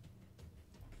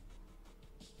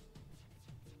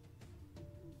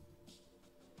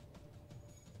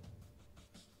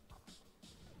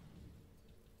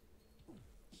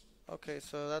 Okay,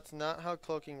 so that's not how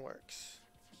cloaking works.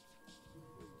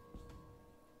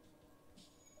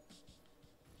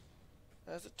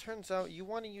 As it turns out, you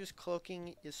want to use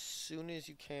cloaking as soon as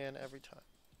you can every time.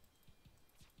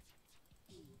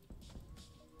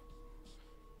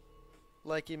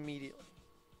 Like immediately.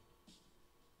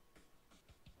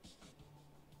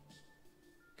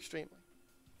 Extremely.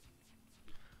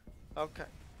 Okay,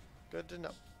 good to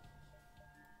know.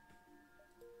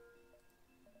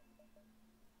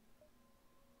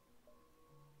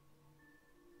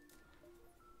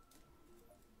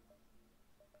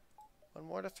 One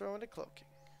more to throw into cloaking.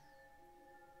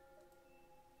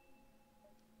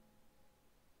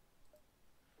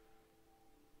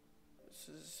 This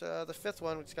is the 5th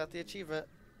one, which got the achievement.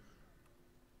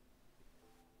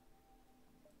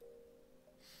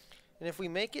 And if we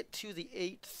make it to the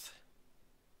 8th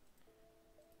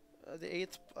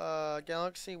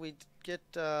galaxy, we get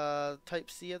Type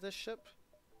C of this ship.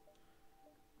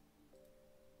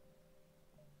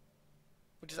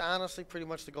 Which is honestly pretty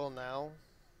much the goal now.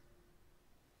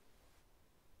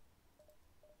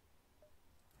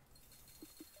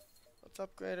 Let's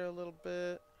upgrade her a little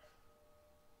bit.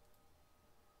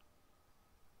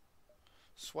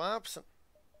 Swaps.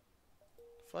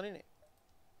 Funny name.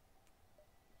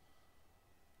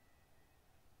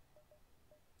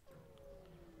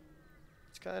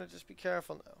 Let's kind of just be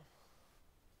careful now.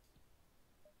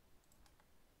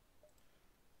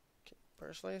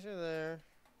 Burst laser there.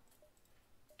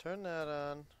 Turn that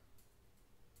on.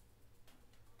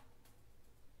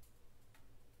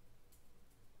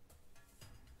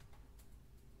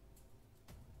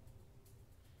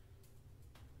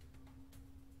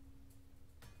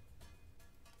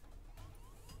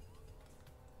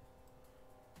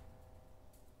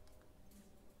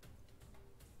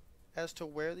 As to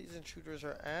where these intruders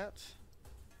are at,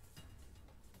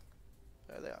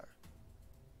 there they are.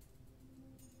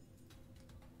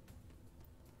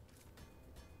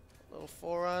 A little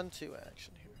 4-on-2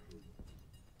 action here.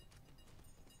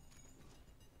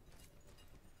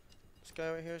 This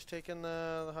guy right here is taking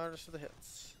the hardest of the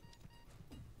hits.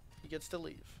 He gets to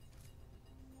leave.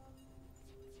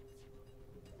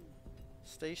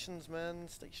 Stations, men,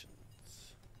 stations.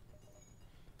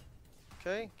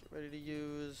 Okay, get ready to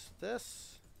use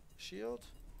this shield.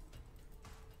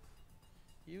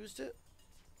 Used it.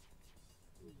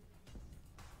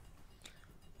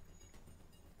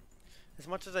 As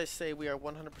much as I say we are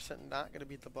 100% not going to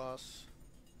beat the boss,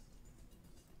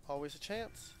 always a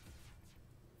chance.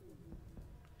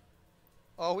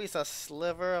 Always a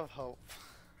sliver of hope.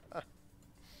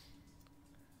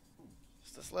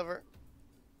 Just a sliver.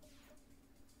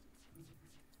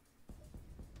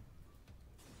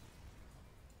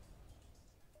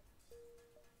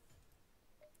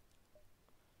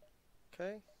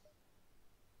 Okay.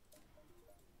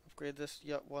 Upgrade this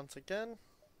yet once again.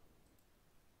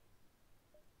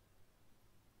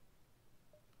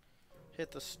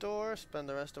 Hit the store, spend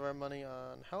the rest of our money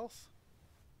on health.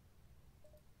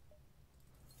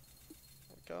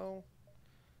 There we go.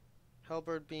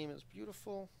 Halberd beam is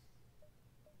beautiful.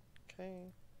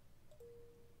 Okay.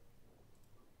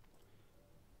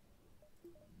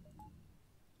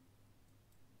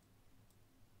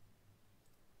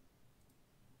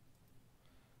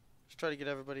 Just try to get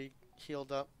everybody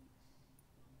healed up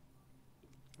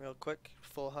real quick,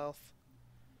 full health.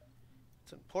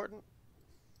 It's important.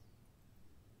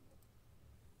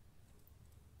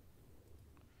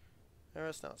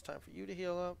 Eris, now it's time for you to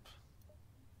heal up.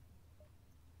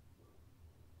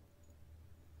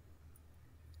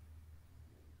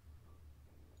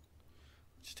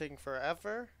 It's taking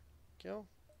forever. Kill.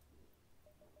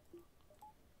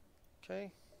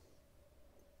 Okay.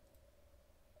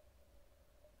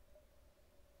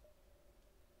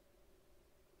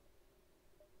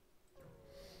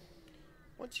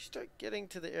 Once you start getting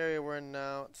to the area we're in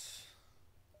now, it's...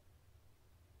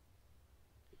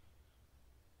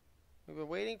 We've been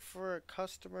waiting for a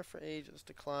customer for ages.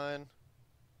 Decline.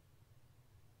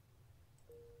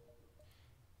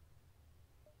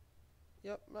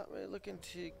 Yep, not really looking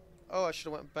to... Oh, I should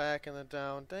have went back and then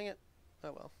down. Dang it.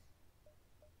 Oh well.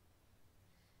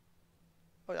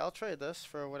 Oh yeah, I'll trade this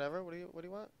for whatever. What do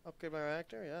you want? Upgrade my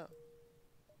reactor? Yeah.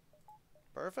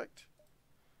 Perfect.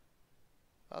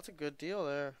 That's a good deal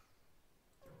there.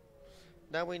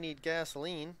 Now we need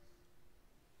gasoline.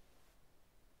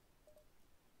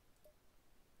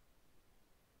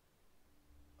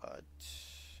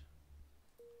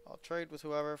 I'll trade with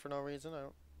whoever for no reason.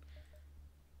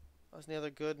 That's neither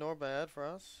good nor bad for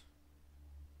us.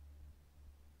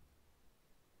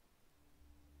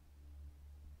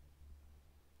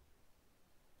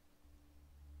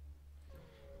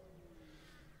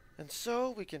 And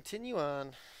so we continue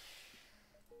on.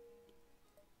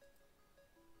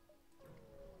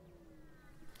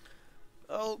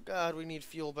 Oh god, we need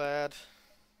fuel bad.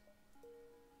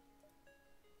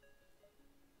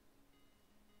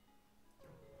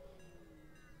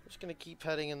 Just gonna keep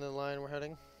heading in the line we're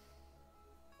heading.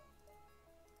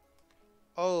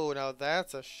 Oh, now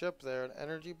that's a ship there, an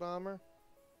energy bomber.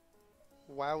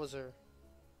 Wowzer.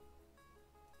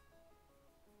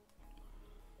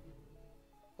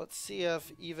 Let's see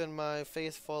if even my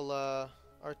faithful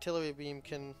artillery beam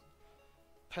can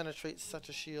penetrate such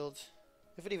a shield.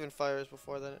 If it even fires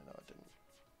before then. No, it didn't.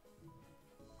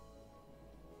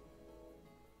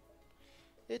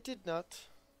 It did not.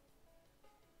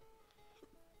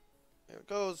 There it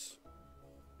goes.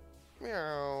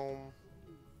 Meow.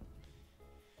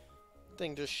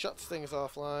 Thing just shuts things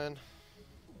offline.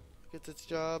 Gets its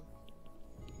job.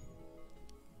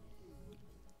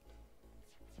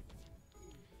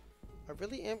 I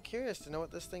really am curious to know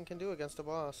what this thing can do against a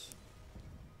boss.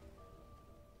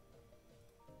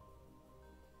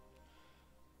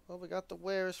 Well, we got the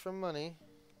wares for money.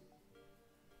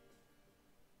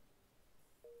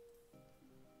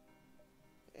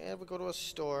 And we go to a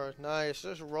store. Nice.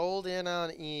 Just rolled in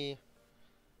on E.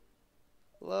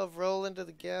 Love rolling to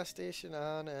the gas station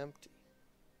on empty.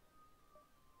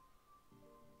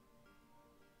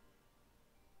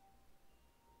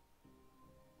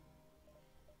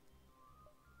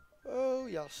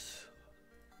 else?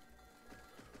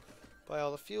 Buy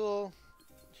all the fuel.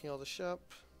 Heal the ship.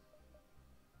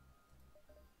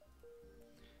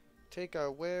 Take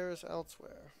our wares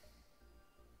elsewhere.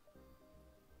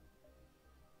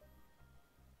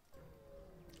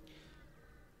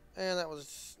 And that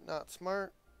was not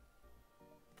smart.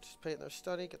 Participate in their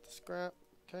study, get the scrap.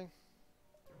 Okay.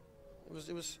 It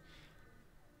was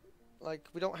like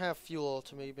we don't have fuel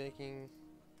to be making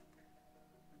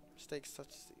mistakes such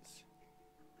as these.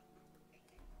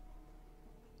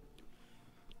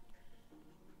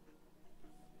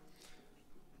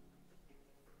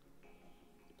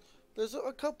 There's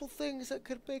a couple things that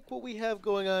could make what we have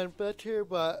going on better,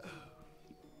 but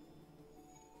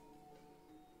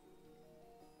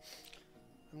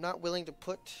I'm not willing to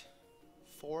put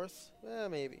forth.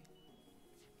 Maybe.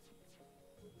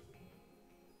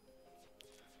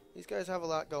 These guys have a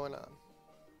lot going on.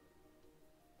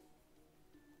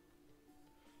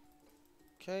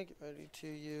 Okay, get ready to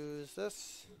use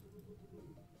this.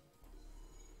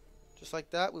 Just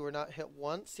like that, we were not hit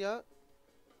once yet.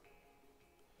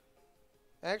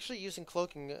 Actually, using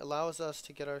cloaking allows us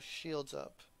to get our shields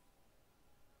up.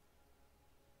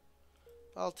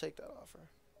 I'll take that offer.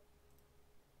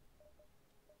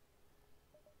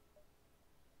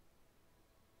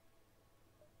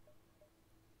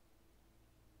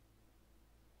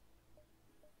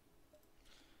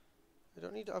 I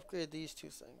don't need to upgrade these two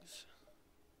things.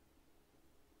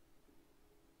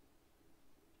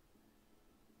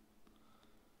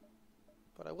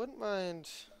 But I wouldn't mind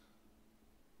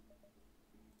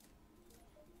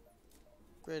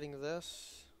upgrading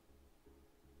this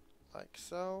like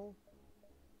so.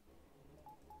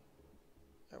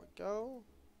 There we go.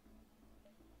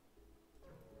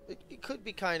 It could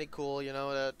be kind of cool, you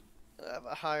know, to have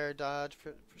a higher dodge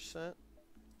percent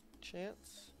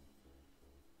chance.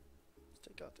 Let's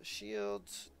take out the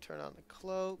shields, turn on the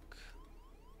cloak.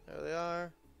 There they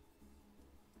are.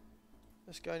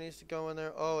 This guy needs to go in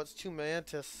there. Oh, it's two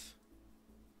mantis.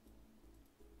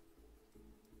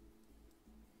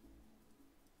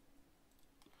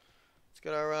 Let's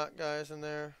get our rock guys in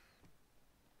there.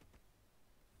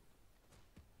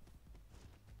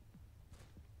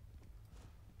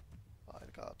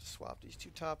 I'll have to swap these two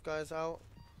top guys out.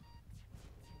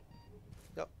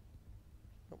 Yep.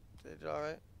 Nope, they did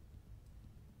alright.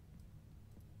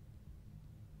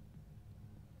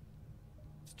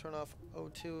 Let's turn off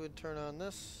O2 and turn on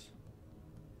this.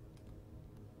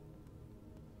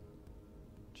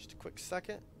 Just a quick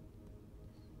second.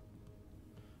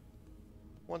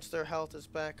 Once their health is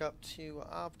back up to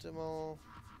optimal,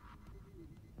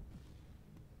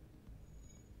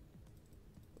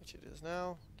 which it is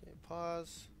now. Okay,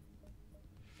 pause.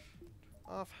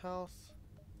 Off health.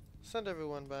 Send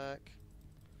everyone back.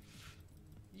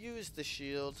 Use the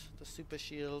shield, the super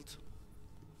shield.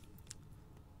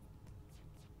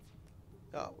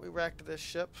 Oh, we wrecked this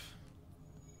ship.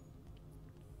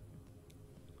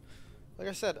 Like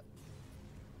I said,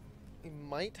 we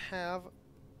might have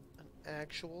an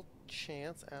actual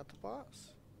chance at the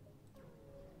boss.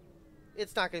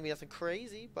 It's not going to be nothing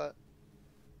crazy, but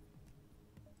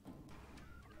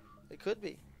it could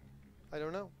be. I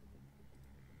don't know.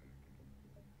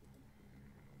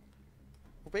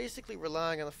 We're basically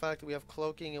relying on the fact that we have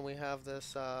cloaking and we have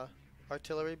this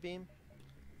artillery beam.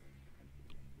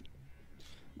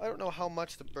 I don't know how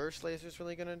much the burst laser is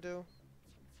really going to do,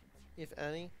 if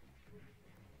any.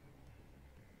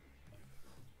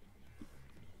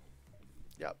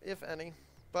 Yep, if any.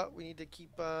 But we need to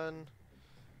keep on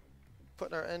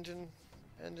putting our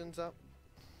engines up.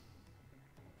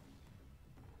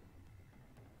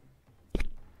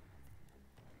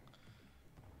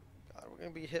 God, we're going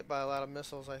to be hit by a lot of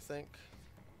missiles, I think.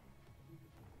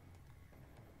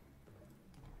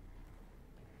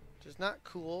 Which is not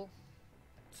cool.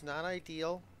 It's not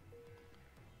ideal.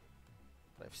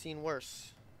 But I've seen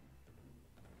worse.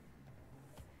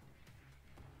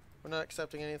 We're not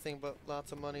accepting anything but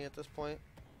lots of money at this point.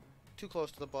 Too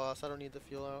close to the boss. I don't need the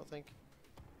fuel, I don't think.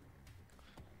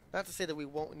 Not to say that we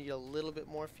won't need a little bit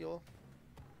more fuel.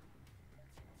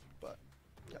 But,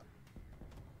 yeah.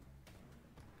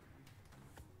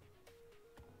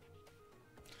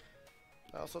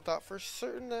 I also thought for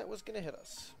certain that it was going to hit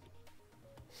us.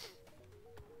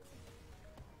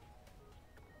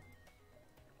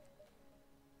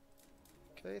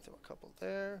 Okay, throw a couple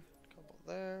there, a couple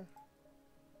there.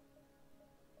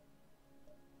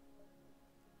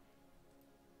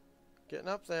 Getting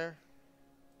up there.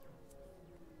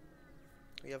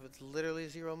 We have literally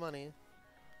zero money.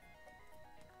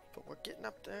 But we're getting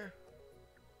up there.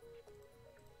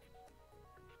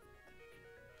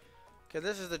 Okay,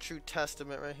 this is the true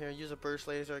testament right here. Use a burst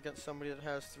laser against somebody that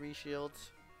has 3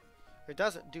 shields. It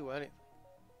doesn't do anything.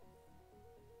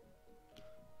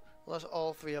 Unless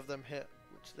all 3 of them hit,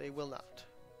 which they will not.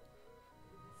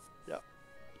 Yep.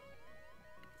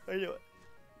 I knew it.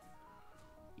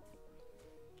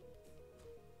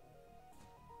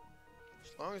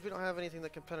 As long as we don't have anything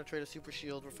that can penetrate a super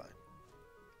shield, we're fine.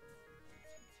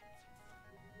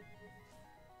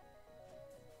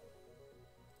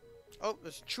 Oh,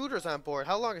 there's intruders on board.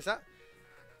 How long is that?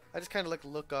 I just kind of like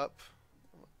look up.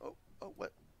 Oh,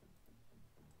 what?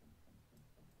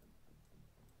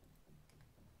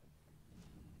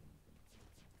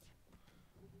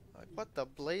 Like, what the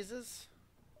blazes?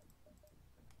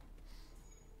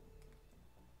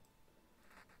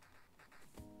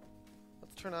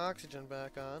 Let's turn oxygen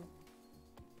back on.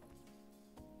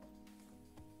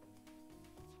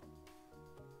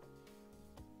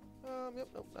 Yep,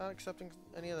 nope, not accepting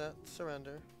any of that.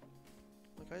 Surrender.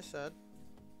 Like I said.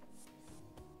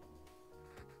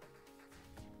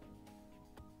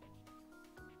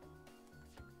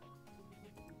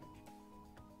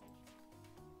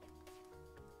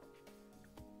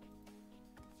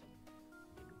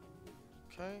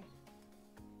 Okay.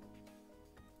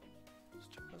 Let's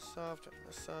turn this off, turn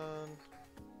this on.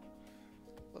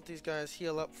 Let these guys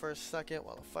heal up for a second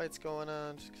while the fight's going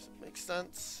on, just 'cause it makes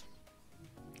sense.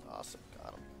 Awesome,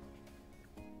 got them.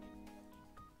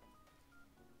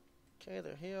 Okay,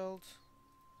 they're healed.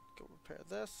 Go repair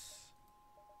this.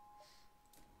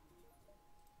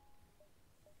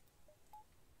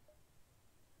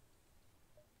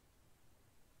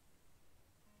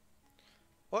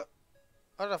 What?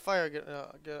 How did a fire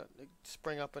get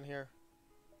spring up in here?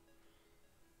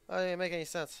 That didn't make any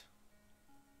sense.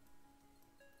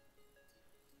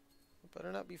 There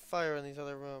better not be fire in these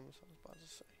other rooms, I was about to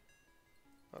say.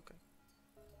 Okay.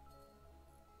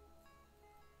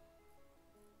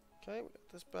 Okay, we got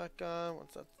this back on.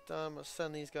 Once that's done, I'm going to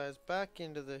send these guys back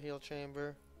into the heal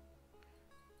chamber.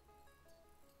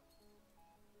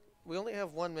 We only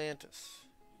have 1 mantis.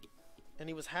 And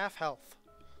he was half health.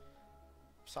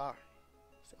 Sorry.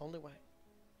 It's the only way.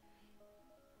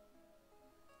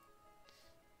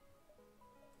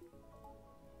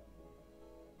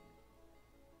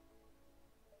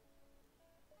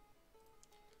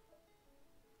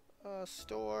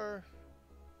 Store.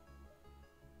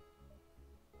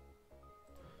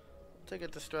 Take a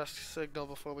distress signal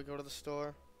before we go to the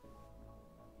store.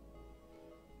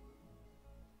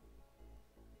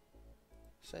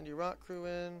 Send your rock crew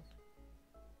in.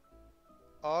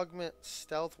 Augment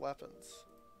stealth weapons.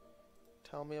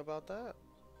 Tell me about that.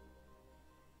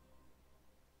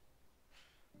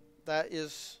 That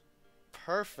is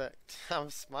perfect. I'm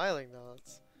smiling though.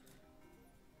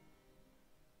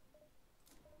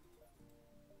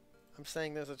 I'm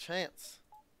saying there's a chance.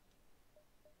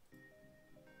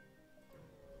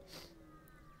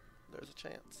 There's a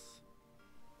chance.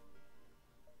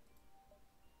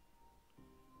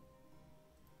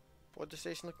 Board the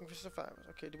station looking for survivors.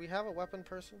 Okay, do we have a weapon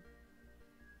person?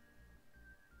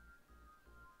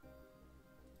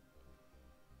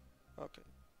 Okay.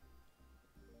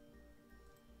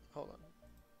 Hold on.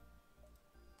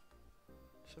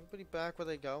 Is everybody back where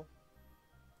they go?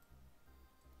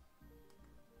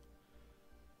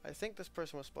 I think this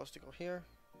person was supposed to go here.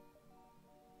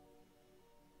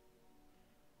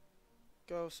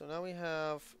 Go, so now we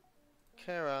have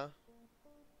Kara.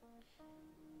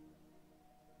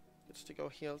 Gets to go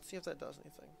heal. Let's see if that does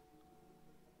anything.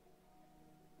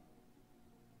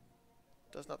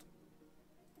 Does nothing.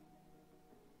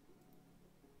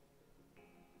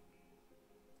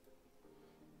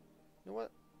 You know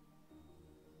what?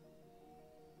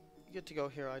 You get to go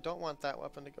here. I don't want that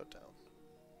weapon to go down.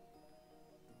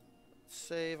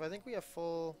 Save. I think we have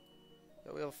full.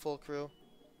 Yeah, we have a full crew.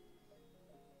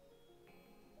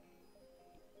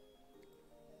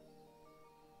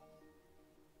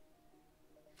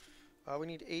 We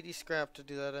need 80 scrap to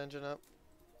do that engine up.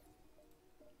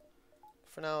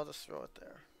 For now, I'll just throw it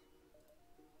there.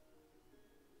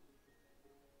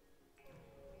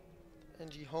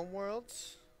 NG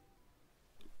Homeworlds.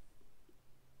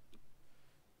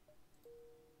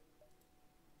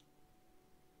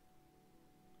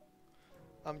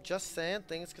 I'm just saying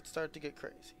things could start to get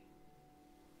crazy.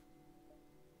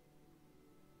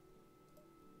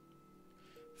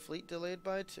 Fleet delayed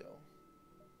by 2.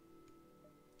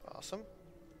 Awesome.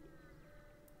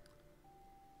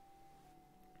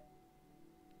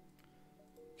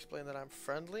 Explain that I'm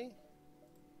friendly.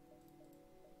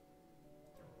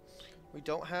 We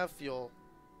don't have fuel.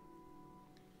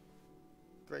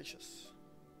 Gracious.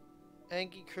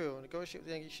 Angie crew. Negotiate with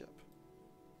the Angie ship.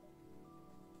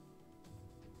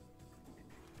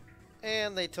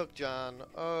 And they took John.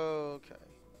 Okay.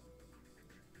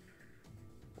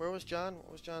 Where was John?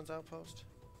 What was John's outpost?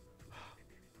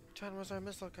 John was our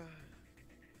missile guy.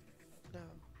 No.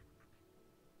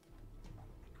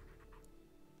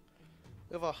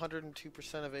 We have a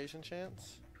 102% evasion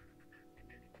chance.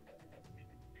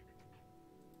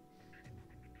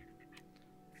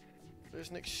 There's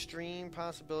an extreme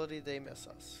possibility they miss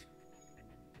us.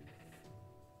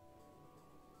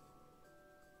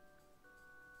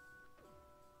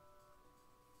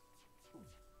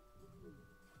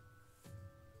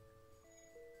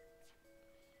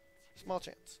 Small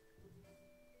chance.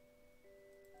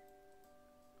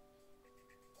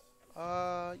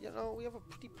 You know, we have a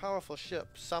pretty powerful ship,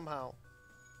 somehow.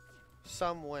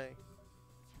 Some way.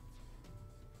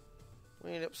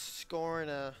 We ended up scoring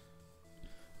a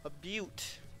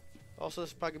butte. Also, this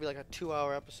is probably gonna be like a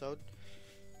 2-hour episode.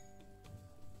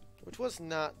 Which was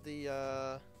not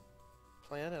the,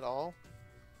 plan at all.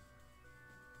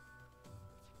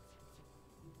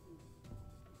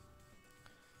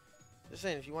 Just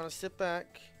saying, if you want to sit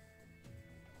back,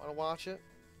 want to watch it,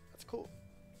 that's cool.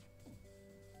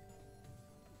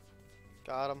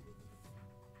 Got him.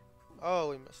 Oh,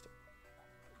 we missed it.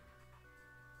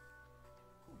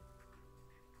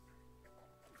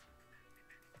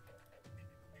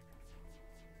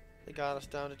 They got us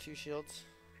down to 2 shields.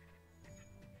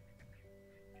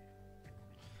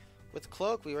 With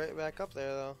Cloak, we right back up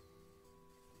there, though.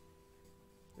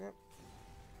 Yep.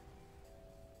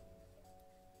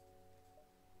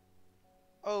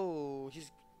 Oh,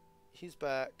 he's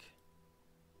back.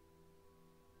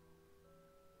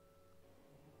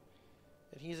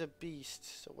 And he's a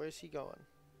beast, so where's he going?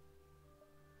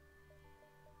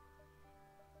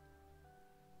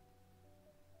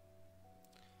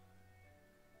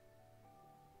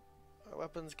 Our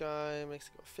weapons guy makes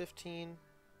it go 15.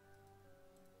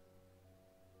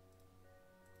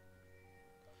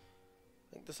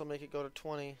 I think this will make it go to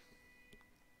 20.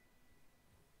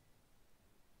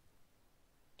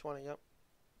 20, yep.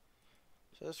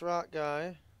 So this rock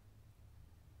guy,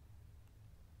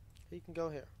 he can go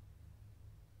here.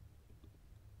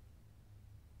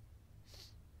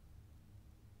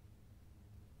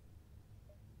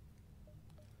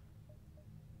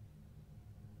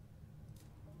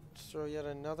 Let's throw yet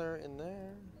another in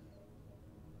there.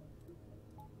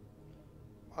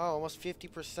 Wow, almost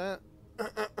 50%.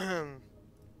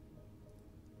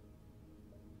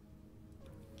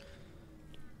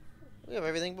 We have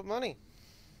everything but money.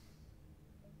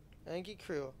 Angie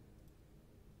crew.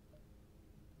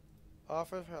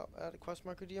 Offer of help. Add a quest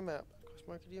marker to your map. Quest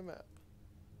marker to your map.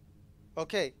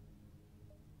 Okay.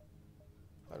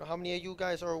 I don't know how many of you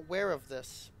guys are aware of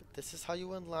this, but this is how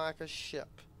you unlock a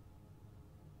ship.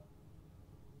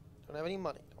 Don't have any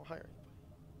money. Don't hire anybody.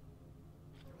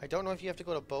 I don't know if you have to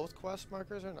go to both quest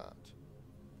markers or not.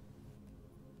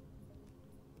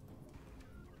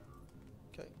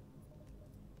 Okay.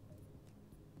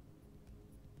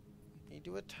 Need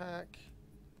to attack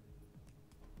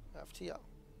FTL.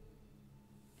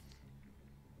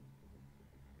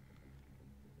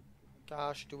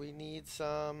 Gosh, do we need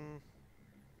some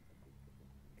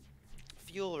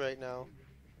fuel right now?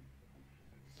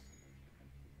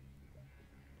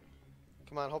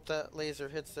 Come on, hope that laser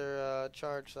hits their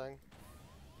charge thing.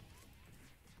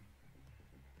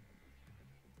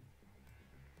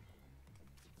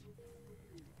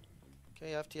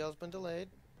 Okay, FTL's been delayed.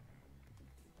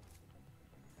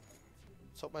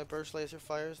 Let's hope my burst laser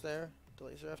fires there.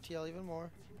 Delays their FTL even more.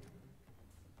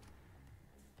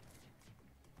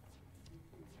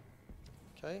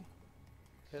 Okay.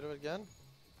 Hit it again.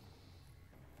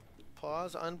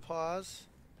 Pause, unpause.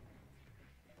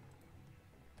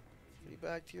 Be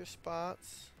back to your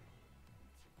spots.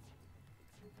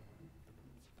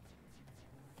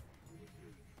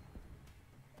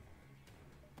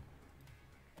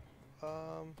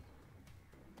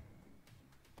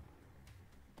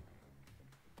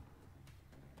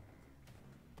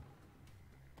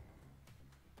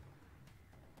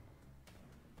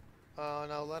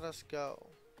 Now let us go.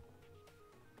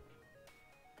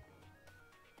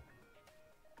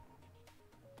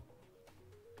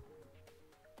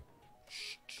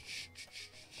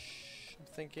 I'm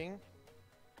thinking.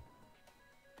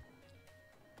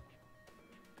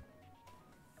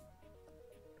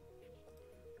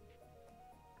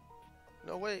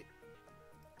 No, wait.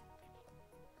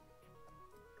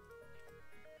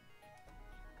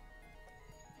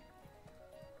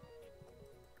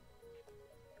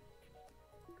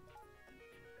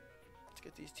 Let's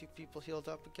get these 2 people healed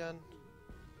up again.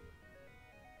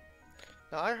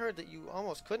 Now, I heard that you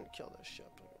almost couldn't kill this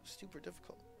ship. It was super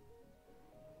difficult.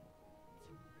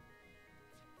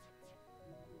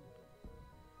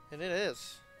 And it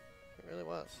is. It really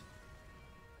was.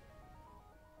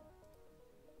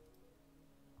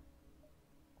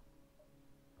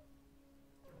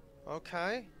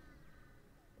 Okay.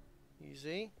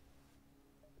 Easy.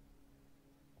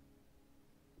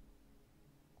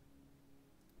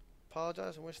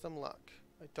 Apologize and wish them luck.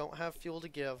 I don't have fuel to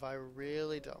give. I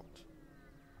really don't.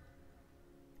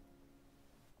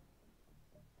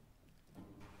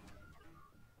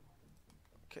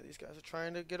 Okay, these guys are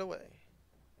trying to get away.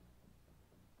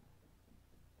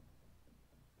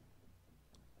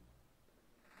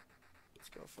 Let's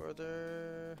go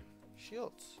further.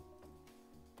 Shields.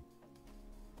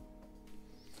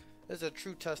 This is a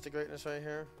true test of greatness right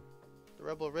here. The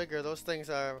Rebel Rigger, those things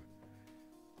are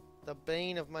the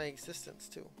bane of my existence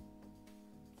too.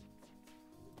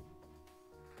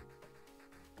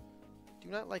 Do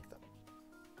not like them.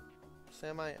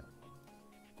 Sam I am.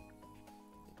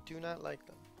 Do not like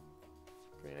them.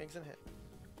 Green eggs and hit.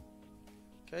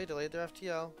 Okay, delayed their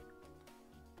FTL.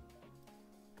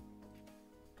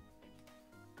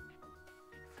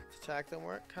 Let's attack them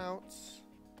where it counts.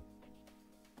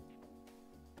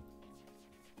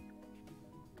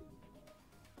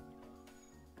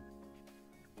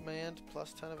 Command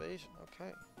plus 10 evasion.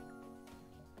 Okay.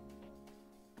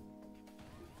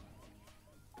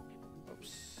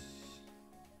 Oops.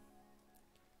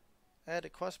 Add a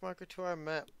quest marker to our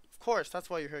map. Of course, that's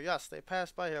why you're here. Yes, they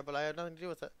passed by here, but I had nothing to do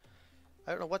with it.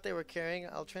 I don't know what they were carrying.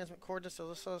 I'll transmit coordinates, so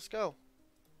let's go.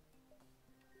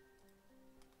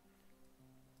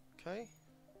 Okay.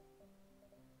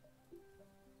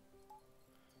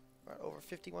 We're at over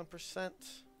 51%.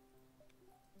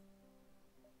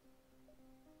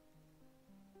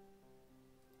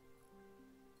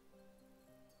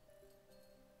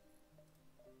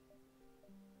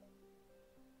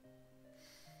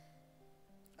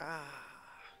 Ah.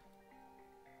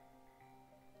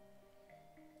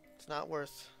 It's not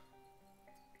worth.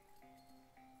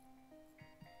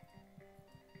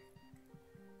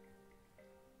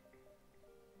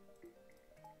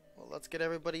 Well, let's get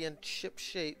everybody in ship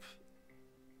shape.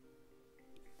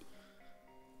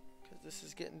 Because this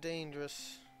is getting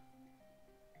dangerous.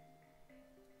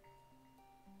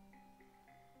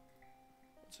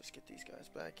 Let's just get these guys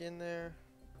back in there.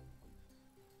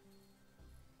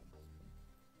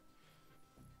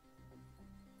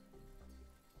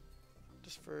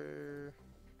 For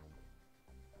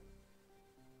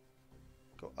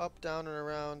go up, down, and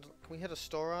around. Can we hit a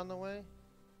store on the way?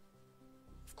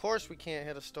 Of course we can't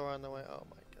hit a store on the way. Oh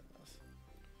my goodness.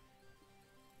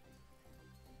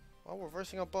 Well, we're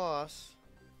versing a boss.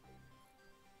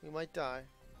 We might die.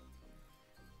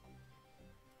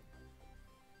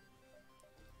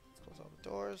 Let's close all the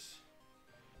doors.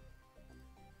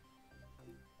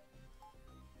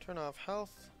 Turn off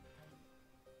health.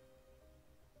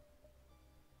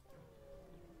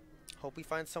 Hope we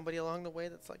find somebody along the way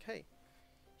that's like, hey,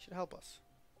 you should help us.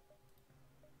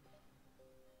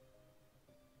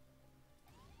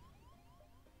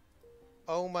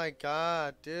 Oh my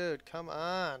god, dude, come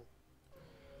on.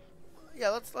 Yeah,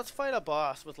 let's fight a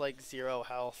boss with like 0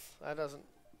 health. That doesn't.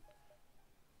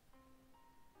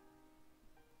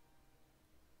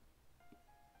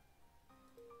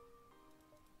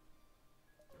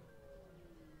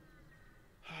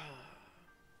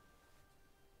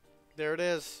 There it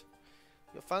is.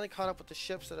 You've finally caught up with the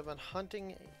ships that have been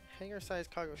hunting a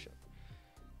hangar-sized cargo ship.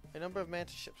 A number of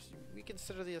mantis ships. You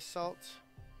reconsider the assault.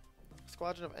 A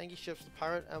squadron of Angie ships with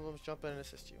pirate emblems jump in and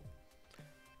assist you.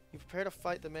 You prepare to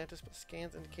fight the mantis, but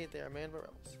scans indicate they are manned by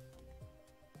rebels.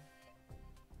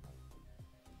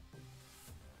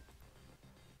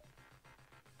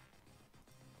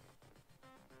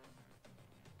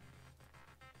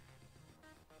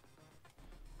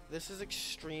 This is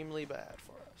extremely bad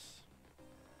for us.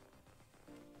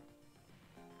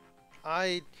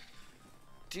 I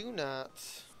do not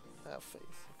have faith.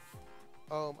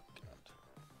 Oh my god.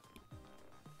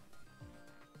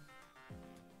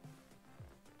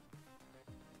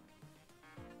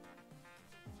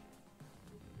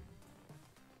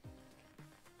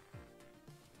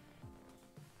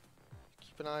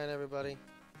 Keep an eye on everybody.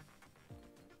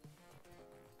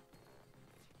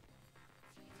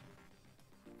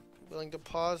 Be willing to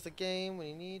pause the game when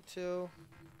you need to.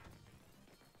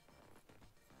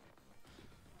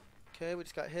 Okay, we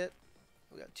just got hit.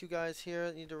 We got 2 guys here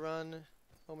that need to run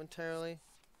momentarily.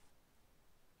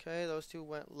 Okay, those 2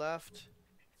 went left.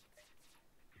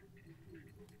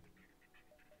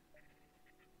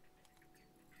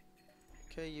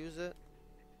 Okay, use it.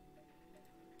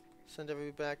 Send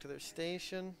everybody back to their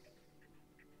station.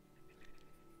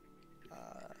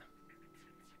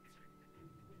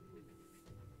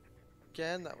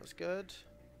 Again, that was good.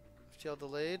 FTL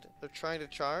delayed. They're trying to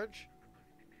charge.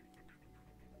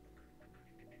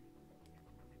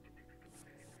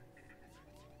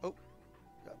 Oh,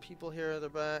 got people here at the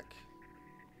back.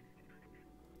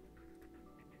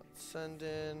 Let's send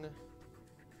in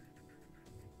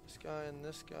this guy and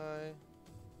this guy.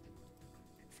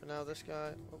 For now, this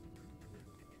guy. Oh.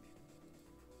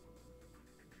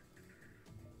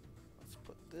 Let's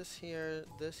put this here,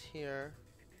 this here.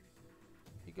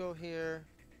 You go here.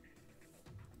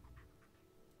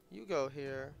 You go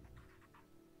here.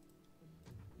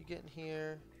 You get in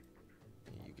here.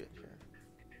 You get here.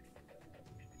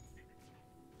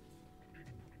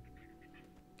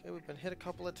 Okay, we've been hit a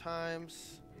couple of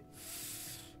times.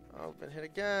 Oh, we've been hit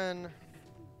again.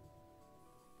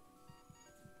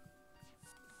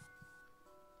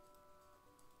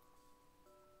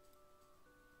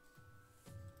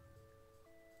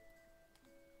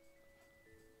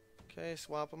 Okay,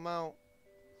 swap them out.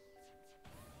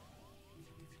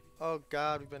 Oh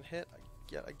god, we've been hit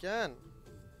yet again.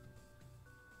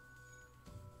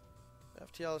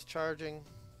 FTL is charging.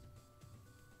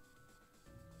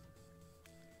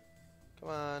 Come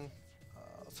on.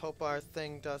 Let's hope our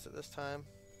thing does it this time.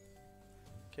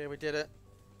 Okay, we did it.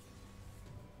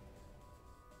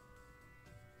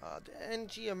 The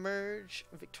NG emerge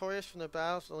victorious from the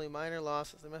battles with only minor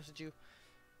losses. They message you.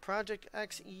 Project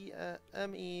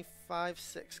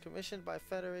XEME-56, commissioned by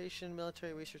Federation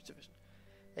Military Research Division.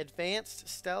 Advanced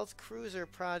Stealth Cruiser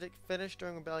Project finished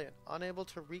during Rebellion. Unable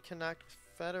to reconnect with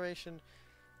Federation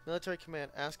Military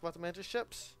Command. Ask about the Mantis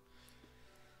ships.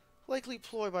 Likely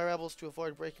ploy by rebels to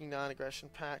avoid breaking non-aggression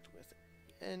pact with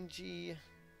NG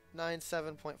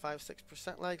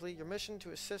 97.56% likely. Your mission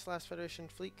to assist last Federation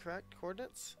fleet correct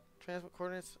coordinates. Transmit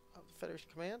coordinates of the Federation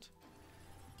Command.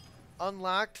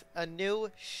 Unlocked a new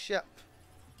ship.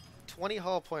 20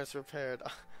 hull points repaired.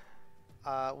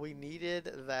 We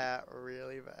needed that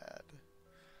really bad.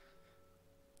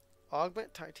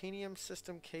 Augment titanium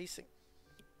system casing.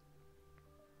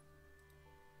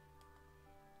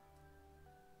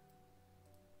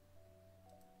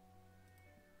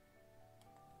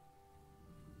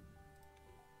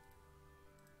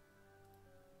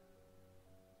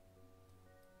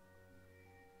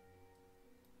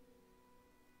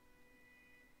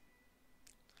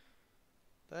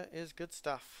 That is good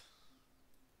stuff.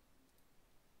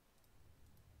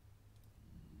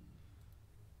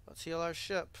 Let's heal our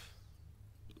ship.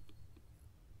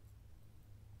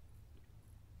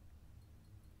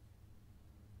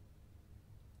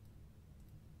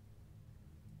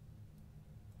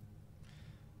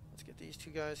 Let's get these two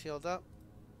guys healed up.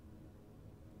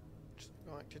 Which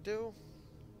I'm going to do.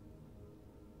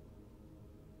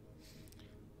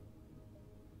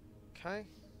 Okay.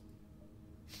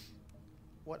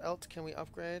 What else can we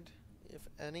upgrade, if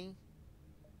any?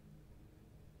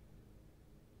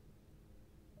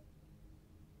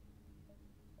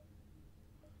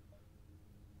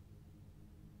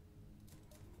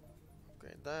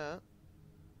 Upgrade that.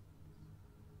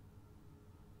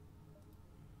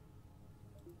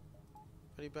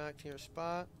 Put you back to your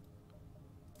spot.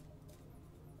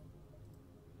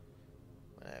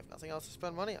 I have nothing else to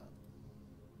spend money on.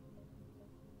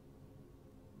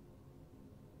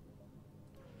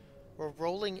 We're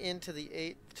rolling into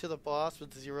the boss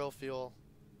with 0 fuel.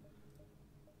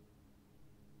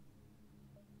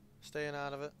 Staying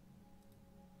out of it.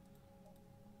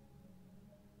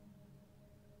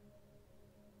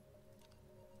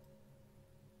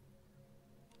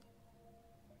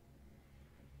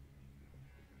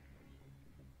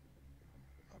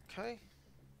 Okay.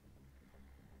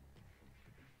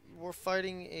 We're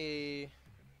fighting a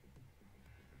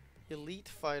elite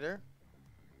fighter.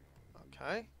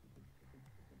 Okay.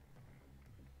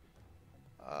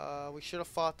 We should have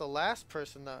fought the last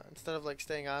person instead of like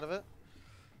staying out of it.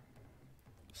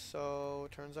 So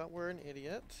turns out we're an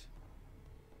idiot.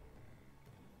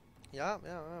 Yeah, we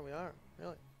are.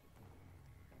 Really.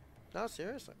 No,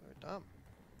 seriously, we're dumb.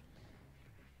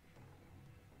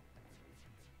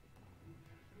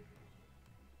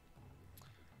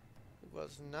 It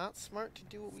was not smart to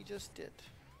do what we just did.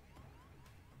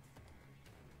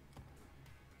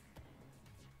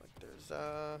 Like there's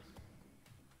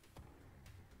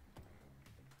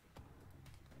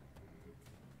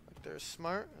there's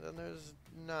smart, and then there's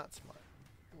not smart.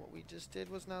 What we just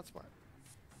did was not smart.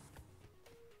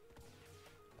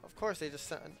 Of course, they just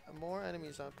sent more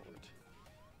enemies on board.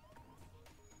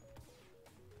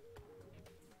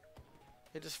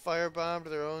 They just firebombed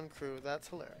their own crew. That's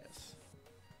hilarious.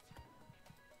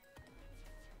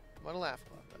 I'm gonna laugh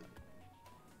about that.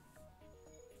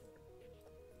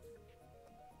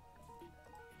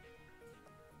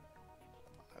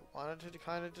 wanted to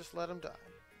kind of just let him die.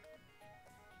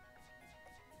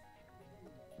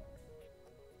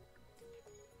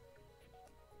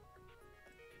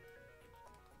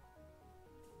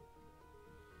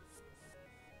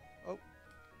 Oh,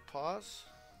 pause.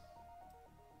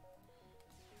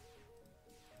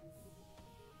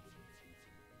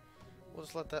 We'll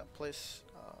just let that place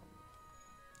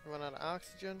run out of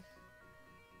oxygen.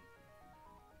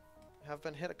 Have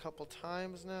been hit a couple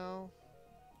times now.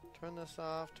 Turn this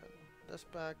off, turn this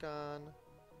back on.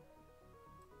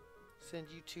 Send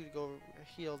you two to go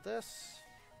heal this.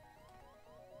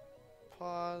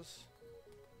 Pause.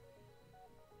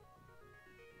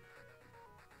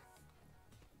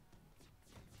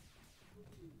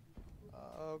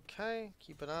 Okay,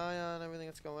 keep an eye on everything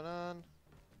that's going on.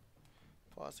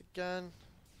 Pause again.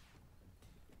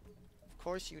 Of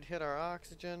course, you'd hit our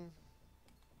oxygen.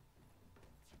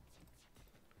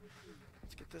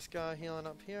 Let's get this guy healing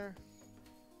up here.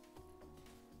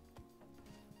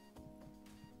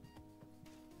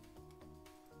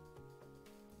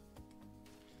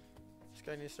 This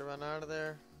guy needs to run out of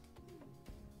there.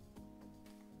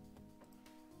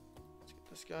 Let's get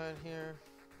this guy in here.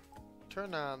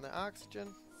 Turn on the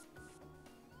oxygen.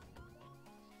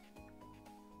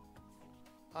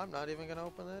 I'm not even gonna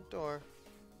open that door.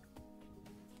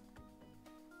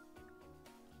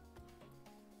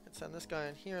 Let's send this guy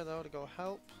in here though to go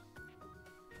help.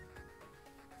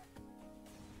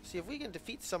 See if we can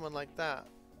defeat someone like that.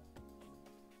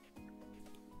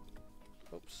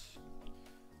 Oops.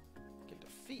 We can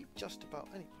defeat just about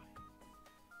anybody.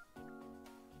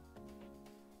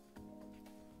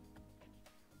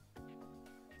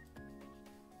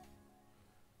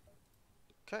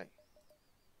 Okay.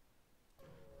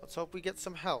 Let's hope we get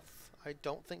some health. I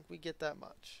don't think we get that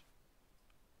much.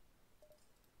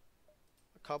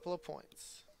 A couple of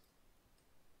points.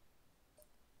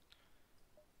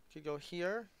 Could go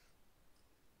here.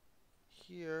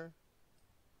 Here.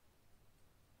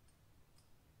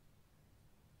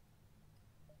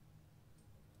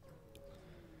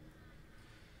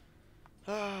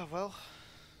 Ah, well.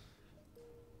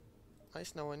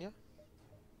 Nice knowing you.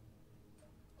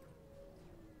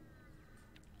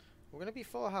 We're gonna be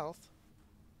full of health.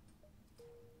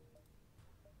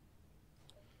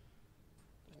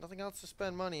 There's nothing else to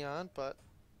spend money on, but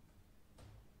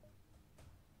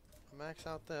I'll max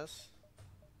out this.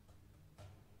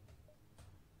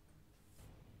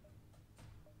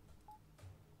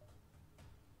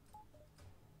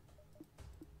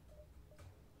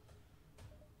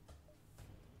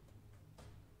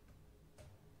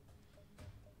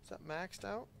 Is that maxed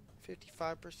out?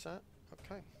 55%?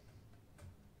 Okay.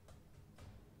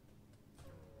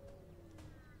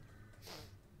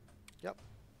 Yep.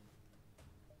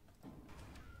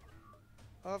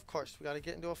 Of course, we gotta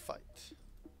get into a fight.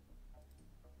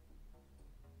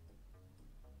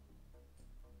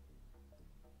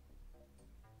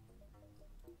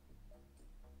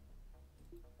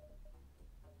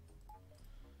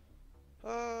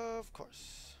 Of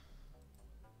course.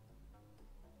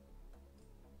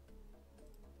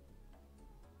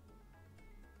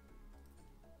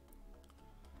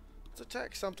 Let's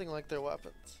attack something like their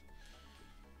weapons.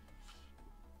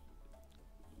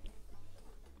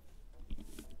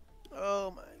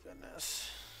 Oh my goodness.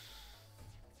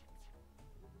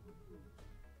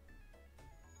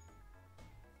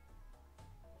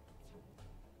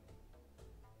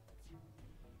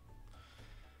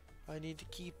 I need to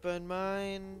keep in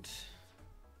mind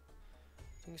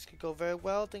things could go very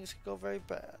well, things could go very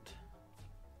bad.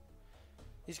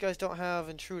 These guys don't have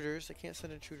intruders, they can't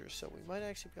send intruders, so we might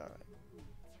actually be alright.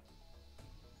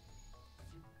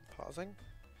 Pausing.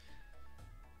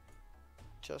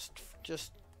 Just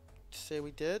to say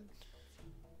we did.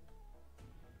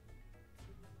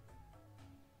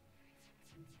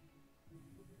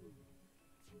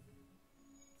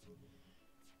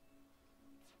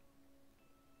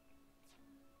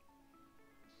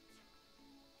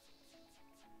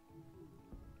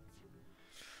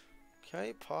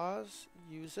 Okay, pause,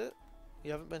 use it.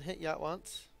 You haven't been hit yet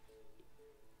once.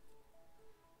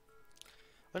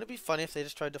 Wouldn't it be funny if they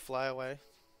just tried to fly away?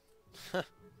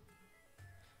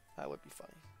 That would be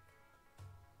funny.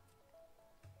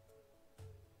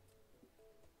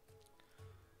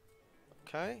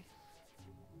 Okay.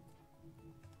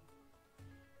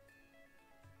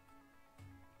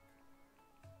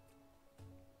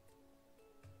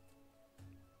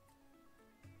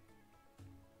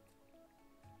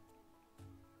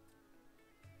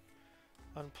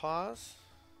 Unpause.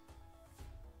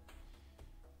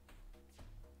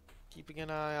 Keeping an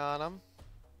eye on them.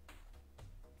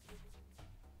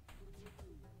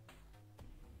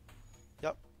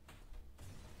 Yep.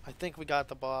 I think we got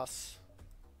the boss.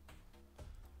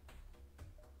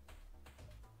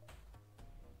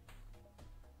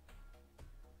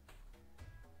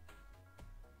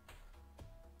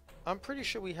 I'm pretty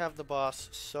sure we have the boss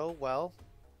so well.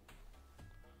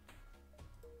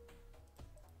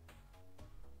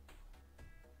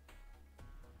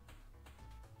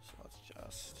 So let's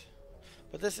just...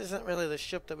 But this isn't really the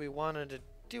ship that we wanted to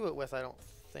do it with, I don't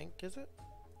think, is it?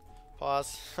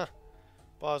 Pause.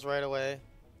 Pause right away.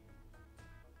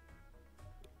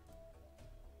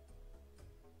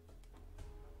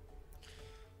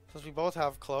 Since we both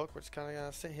have cloak, we're just kind of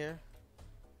gonna sit here.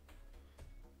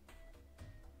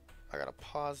 I gotta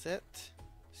pause it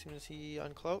as soon as he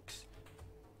uncloaks.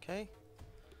 Okay.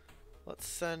 Let's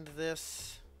send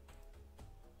this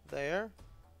there.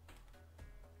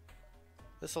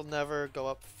 This will never go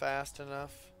up fast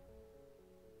enough.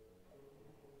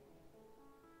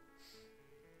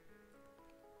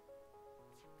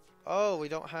 Oh, we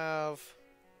don't have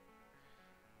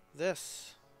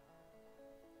this.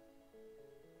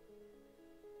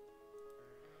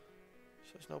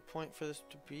 So there's no point for this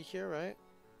to be here, right?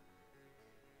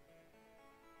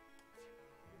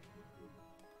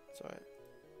 It's alright.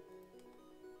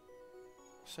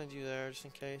 Send you there just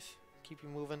in case. Keep you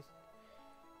moving.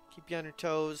 Keep you on your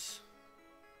toes.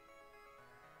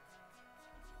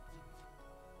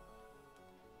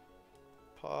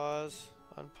 Pause.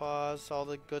 Unpause. All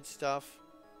the good stuff.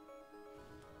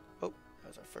 Oh,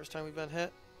 that's our first time we've been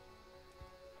hit.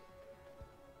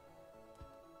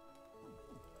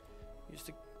 Use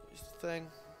the thing.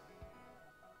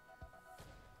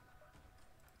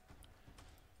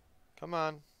 Come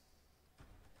on.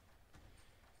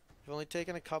 You've only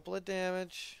taken a couple of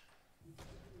damage.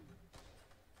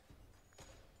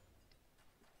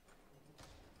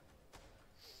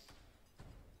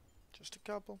 Just a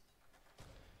couple.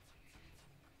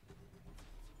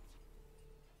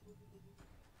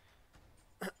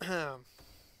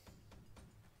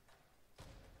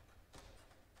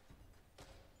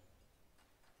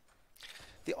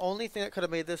 The only thing that could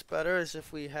have made this better is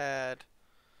if we had...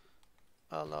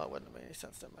 Oh no, it wouldn't have made any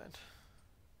sense, never mind.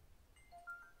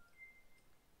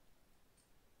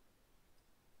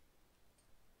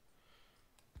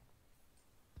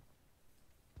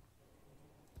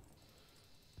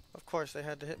 Of course, they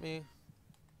had to hit me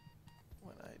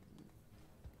when I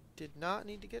did not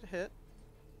need to get hit.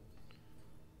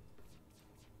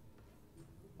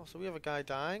 Also, we have a guy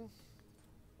dying.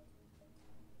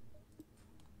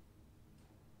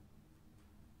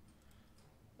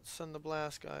 Let's send the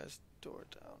blast guy's door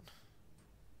down.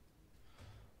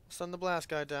 Send the blast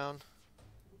guy down.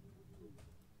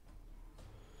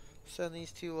 Send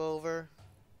these two over.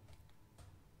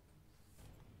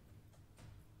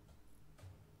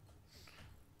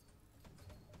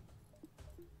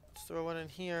 Let's throw one in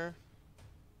here.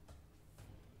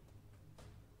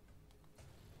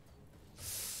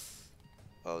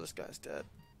 Oh, this guy's dead.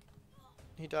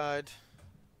 He died.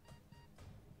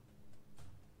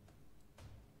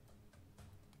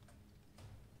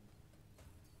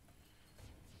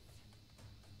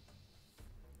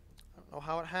 I don't know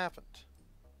how it happened.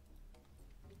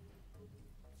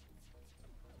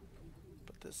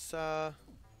 But this,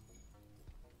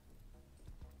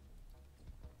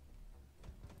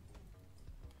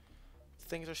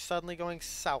 things are suddenly going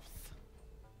south.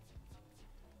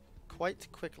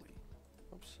 Quite quickly.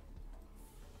 Oops.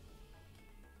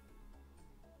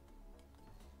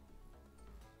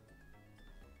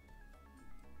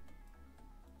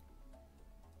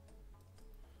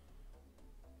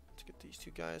 Let's get these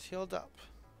two guys healed up.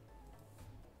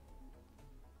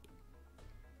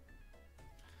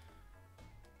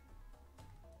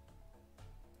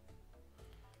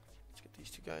 Let's get these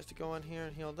two guys to go in here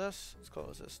and heal this. Let's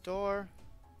close this door.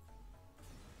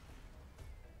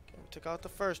 Okay, we took out the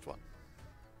first one.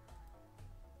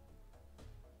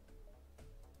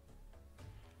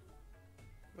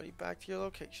 Everybody back to your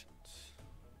locations.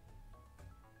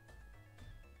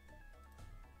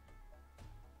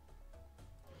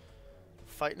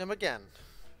 Fighting him again.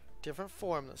 Different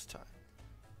form this time.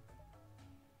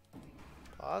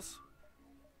 Pause.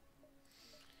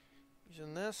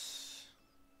 Using this.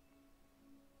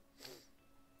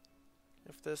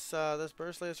 If this this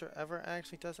burst laser ever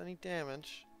actually does any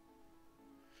damage,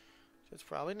 it's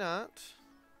probably not.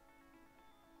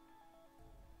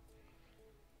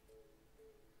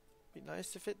 Be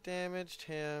nice if it damaged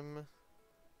him.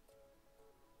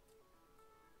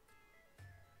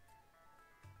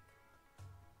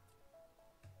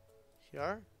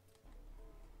 Here.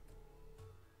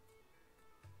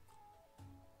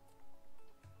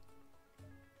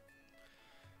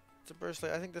 It's a burst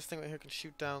laser. I think this thing right here can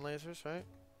shoot down lasers, right?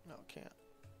 No, can't.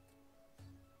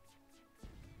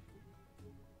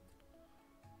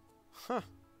 Huh.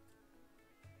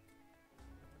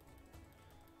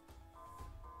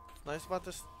 What's nice about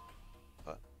this?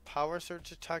 Power surge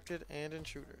detected and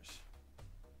intruders.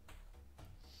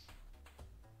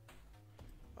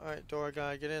 Alright, door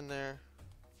guy, get in there.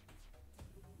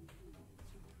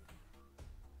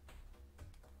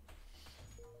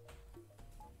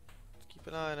 Let's keep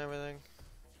an eye on everything.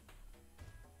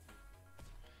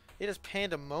 It is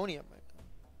pandemonium right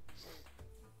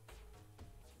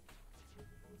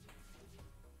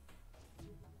now.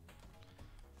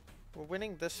 We're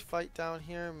winning this fight down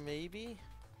here, maybe?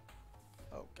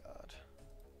 Oh god.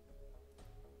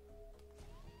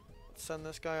 Let's send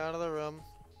this guy out of the room.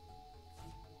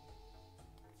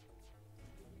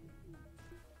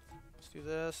 Let's do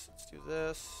this. Let's do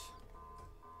this.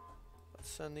 Let's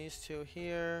send these two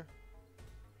here.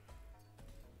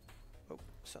 Oh,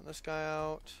 send this guy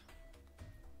out.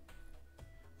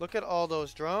 Look at all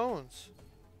those drones.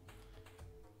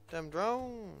 Them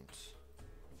drones.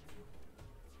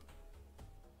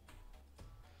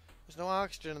 There's no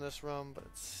oxygen in this room, but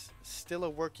it's still a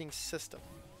working system.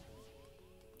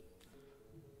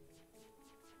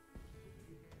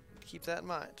 Keep that in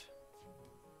mind.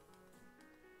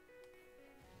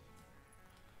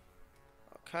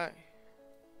 Okay.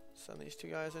 Send these two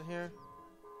guys in here.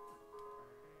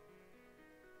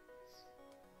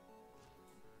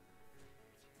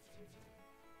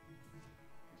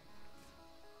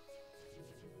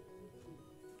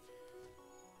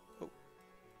 Oh.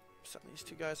 Send these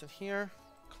two guys in here.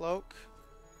 Cloak.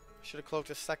 Should have cloaked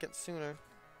a second sooner.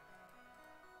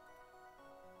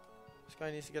 This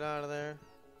guy needs to get out of there.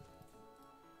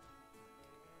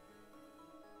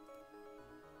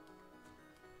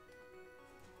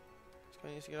 This guy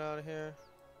needs to get out of here.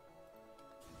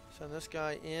 Send this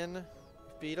guy in.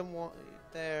 Beat him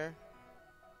there.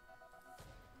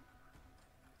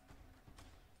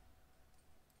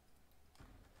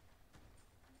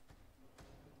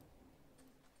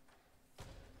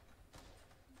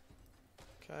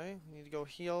 Okay, we need to go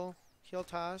heal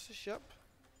Taj's ship.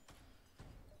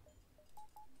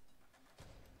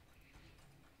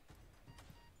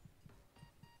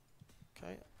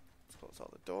 Okay, let's close all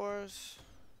the doors.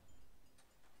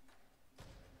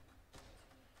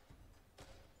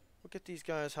 We'll get these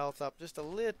guys' health up just a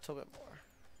little bit more.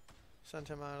 Send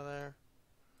him out of there.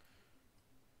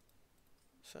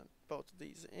 Send both of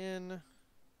these in.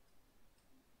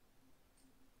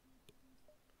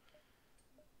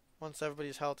 Once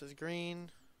everybody's health is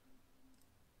green.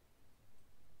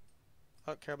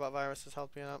 I don't care about viruses'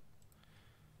 health being up.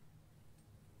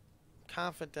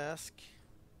 Confidesk.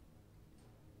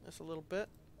 Just a little bit.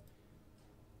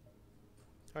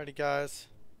 Alrighty, guys.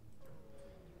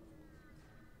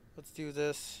 Let's do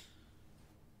this.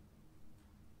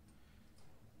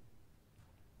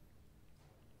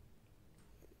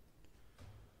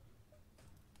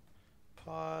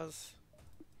 Pause.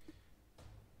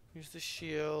 Use the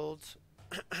shield.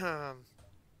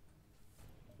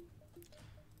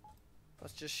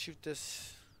 Let's just shoot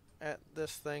this at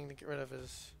this thing to get rid of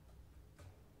his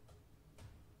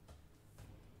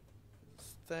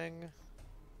thing.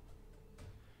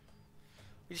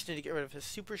 We just need to get rid of his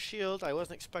super shield. I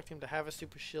wasn't expecting him to have a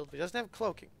super shield, but he doesn't have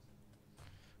cloaking.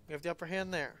 We have the upper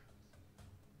hand there.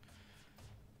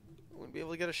 We'll be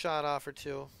able to get a shot off or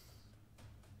two.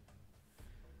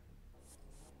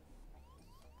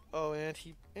 Oh,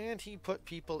 and he put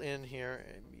people in here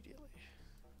immediately.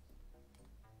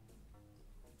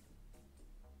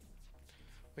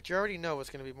 But you already know it's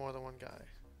going to be more than one guy.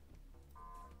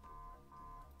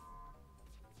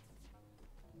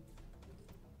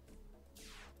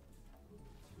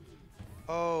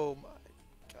 Oh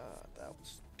my god, that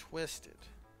was twisted.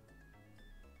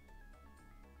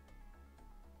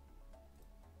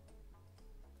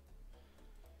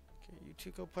 Okay, you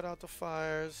two go put out the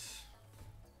fires.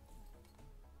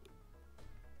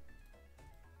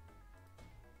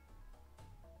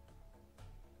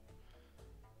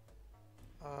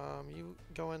 You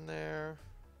go in there.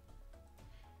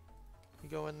 You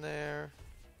go in there.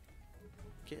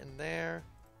 Get in there.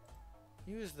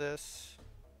 Use this.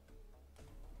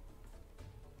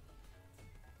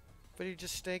 But you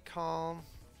just stay calm.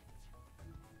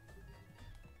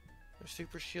 Your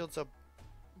super shield's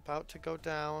about to go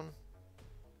down.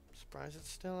 Surprised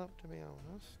it's still up, to be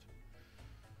honest.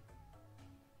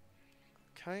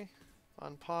 Okay.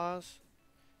 On pause.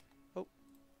 Oh.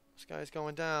 This guy's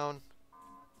going down.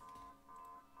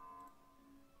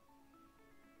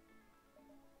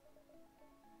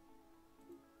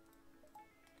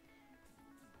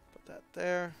 Put that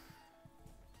there.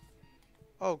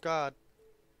 Oh god.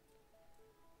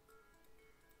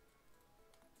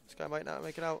 This guy might not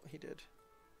make it out. He did.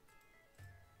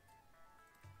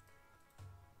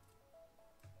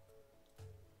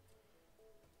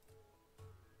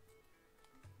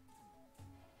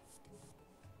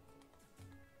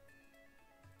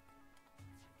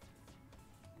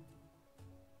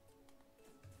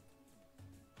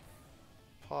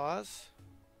 Pause.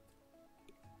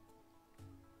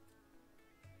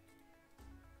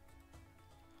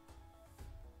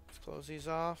 Let's close these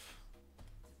off.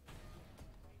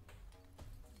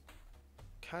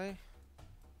 Okay.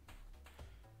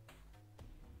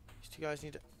 These two guys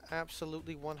need to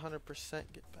absolutely 100%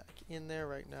 get back in there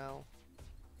right now.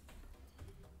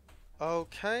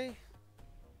 Okay.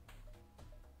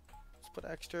 Let's put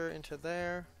extra into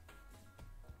there.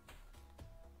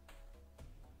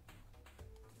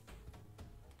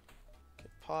 Okay,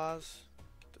 pause.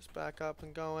 Get this back up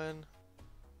and going.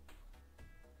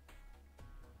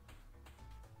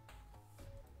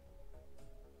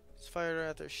 Let's fire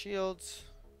at their shields.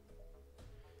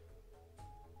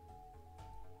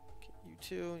 You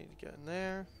two need to get in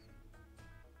there.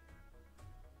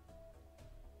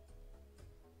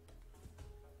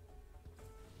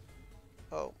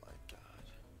 Oh my god.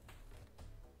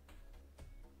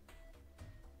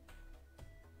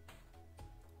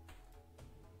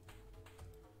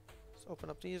 Let's open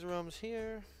up these rooms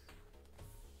here.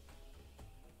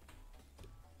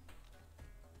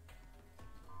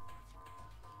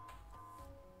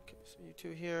 Okay, so you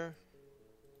two here.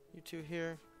 You two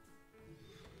here.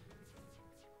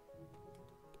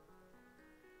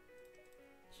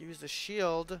 Use the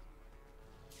shield.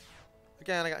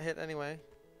 Again, I got hit anyway.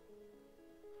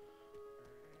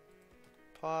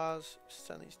 Pause.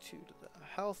 Send these two to the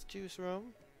health juice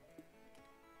room.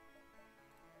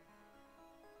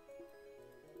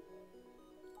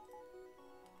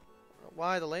 I don't know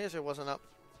why the laser wasn't up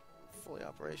fully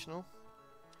operational.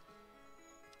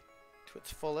 To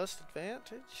its fullest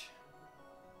advantage.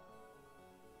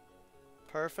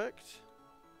 Perfect.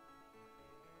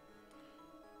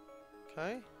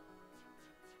 Okay.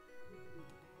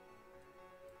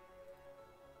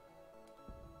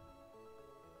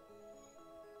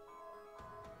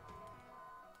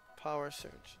 Power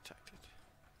surge detected.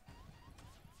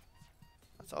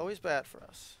 That's always bad for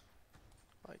us.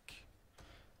 Like,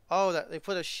 oh, that they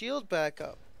put a shield back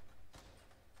up.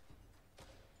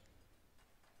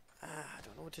 I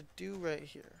don't know what to do right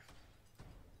here.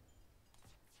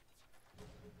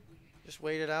 Just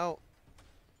wait it out.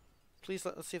 Please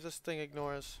let's see if this thing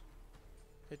ignores.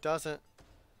 It doesn't.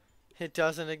 It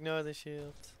doesn't ignore the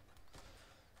shields.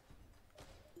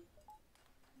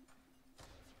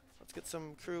 Let's get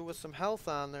some crew with some health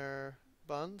on their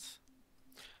buns.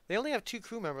 They only have 2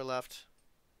 crew members left.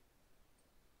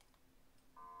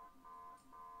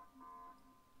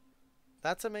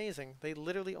 That's amazing. They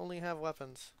literally only have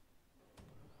weapons.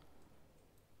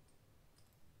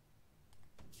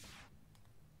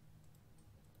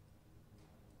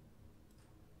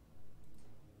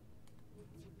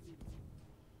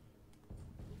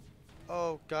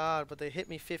 Oh god, but they hit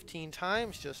me 15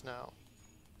 times just now.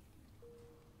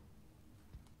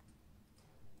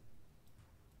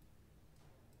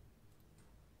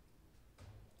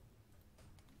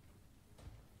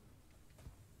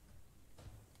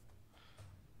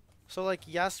 So like,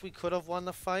 yes, we could have won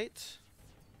the fight.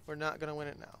 We're not gonna win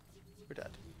it now. We're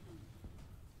dead.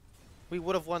 We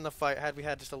would have won the fight had we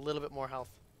had just a little bit more health.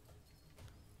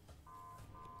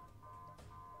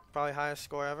 Probably highest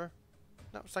score ever.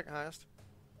 No, second highest.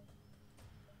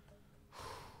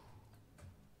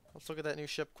 Let's look at that new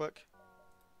ship quick.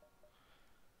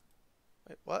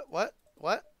 Wait, what? What?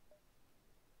 What?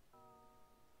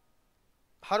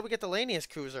 How do we get the Lanius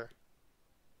cruiser?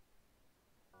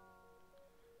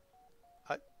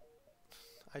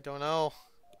 I don't know.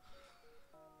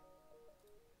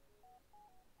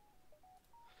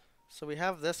 So we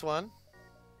have this one.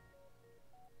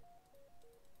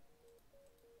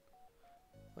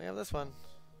 We have this one.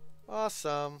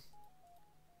 Awesome.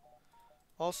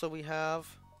 Also, we have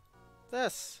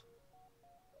this.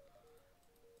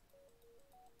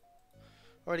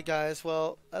 Alrighty, guys.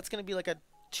 Well, that's going to be like a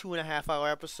 2.5-hour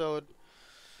episode.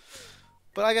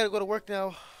 But I got to go to work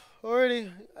now.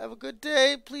 Alrighty. Have a good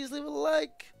day. Please leave a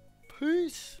like.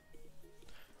 Peace.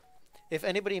 If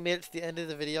anybody made it to the end of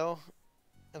the video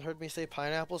and heard me say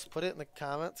pineapples, put it in the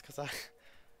comments because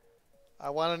I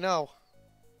want to know.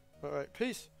 Alright,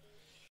 peace.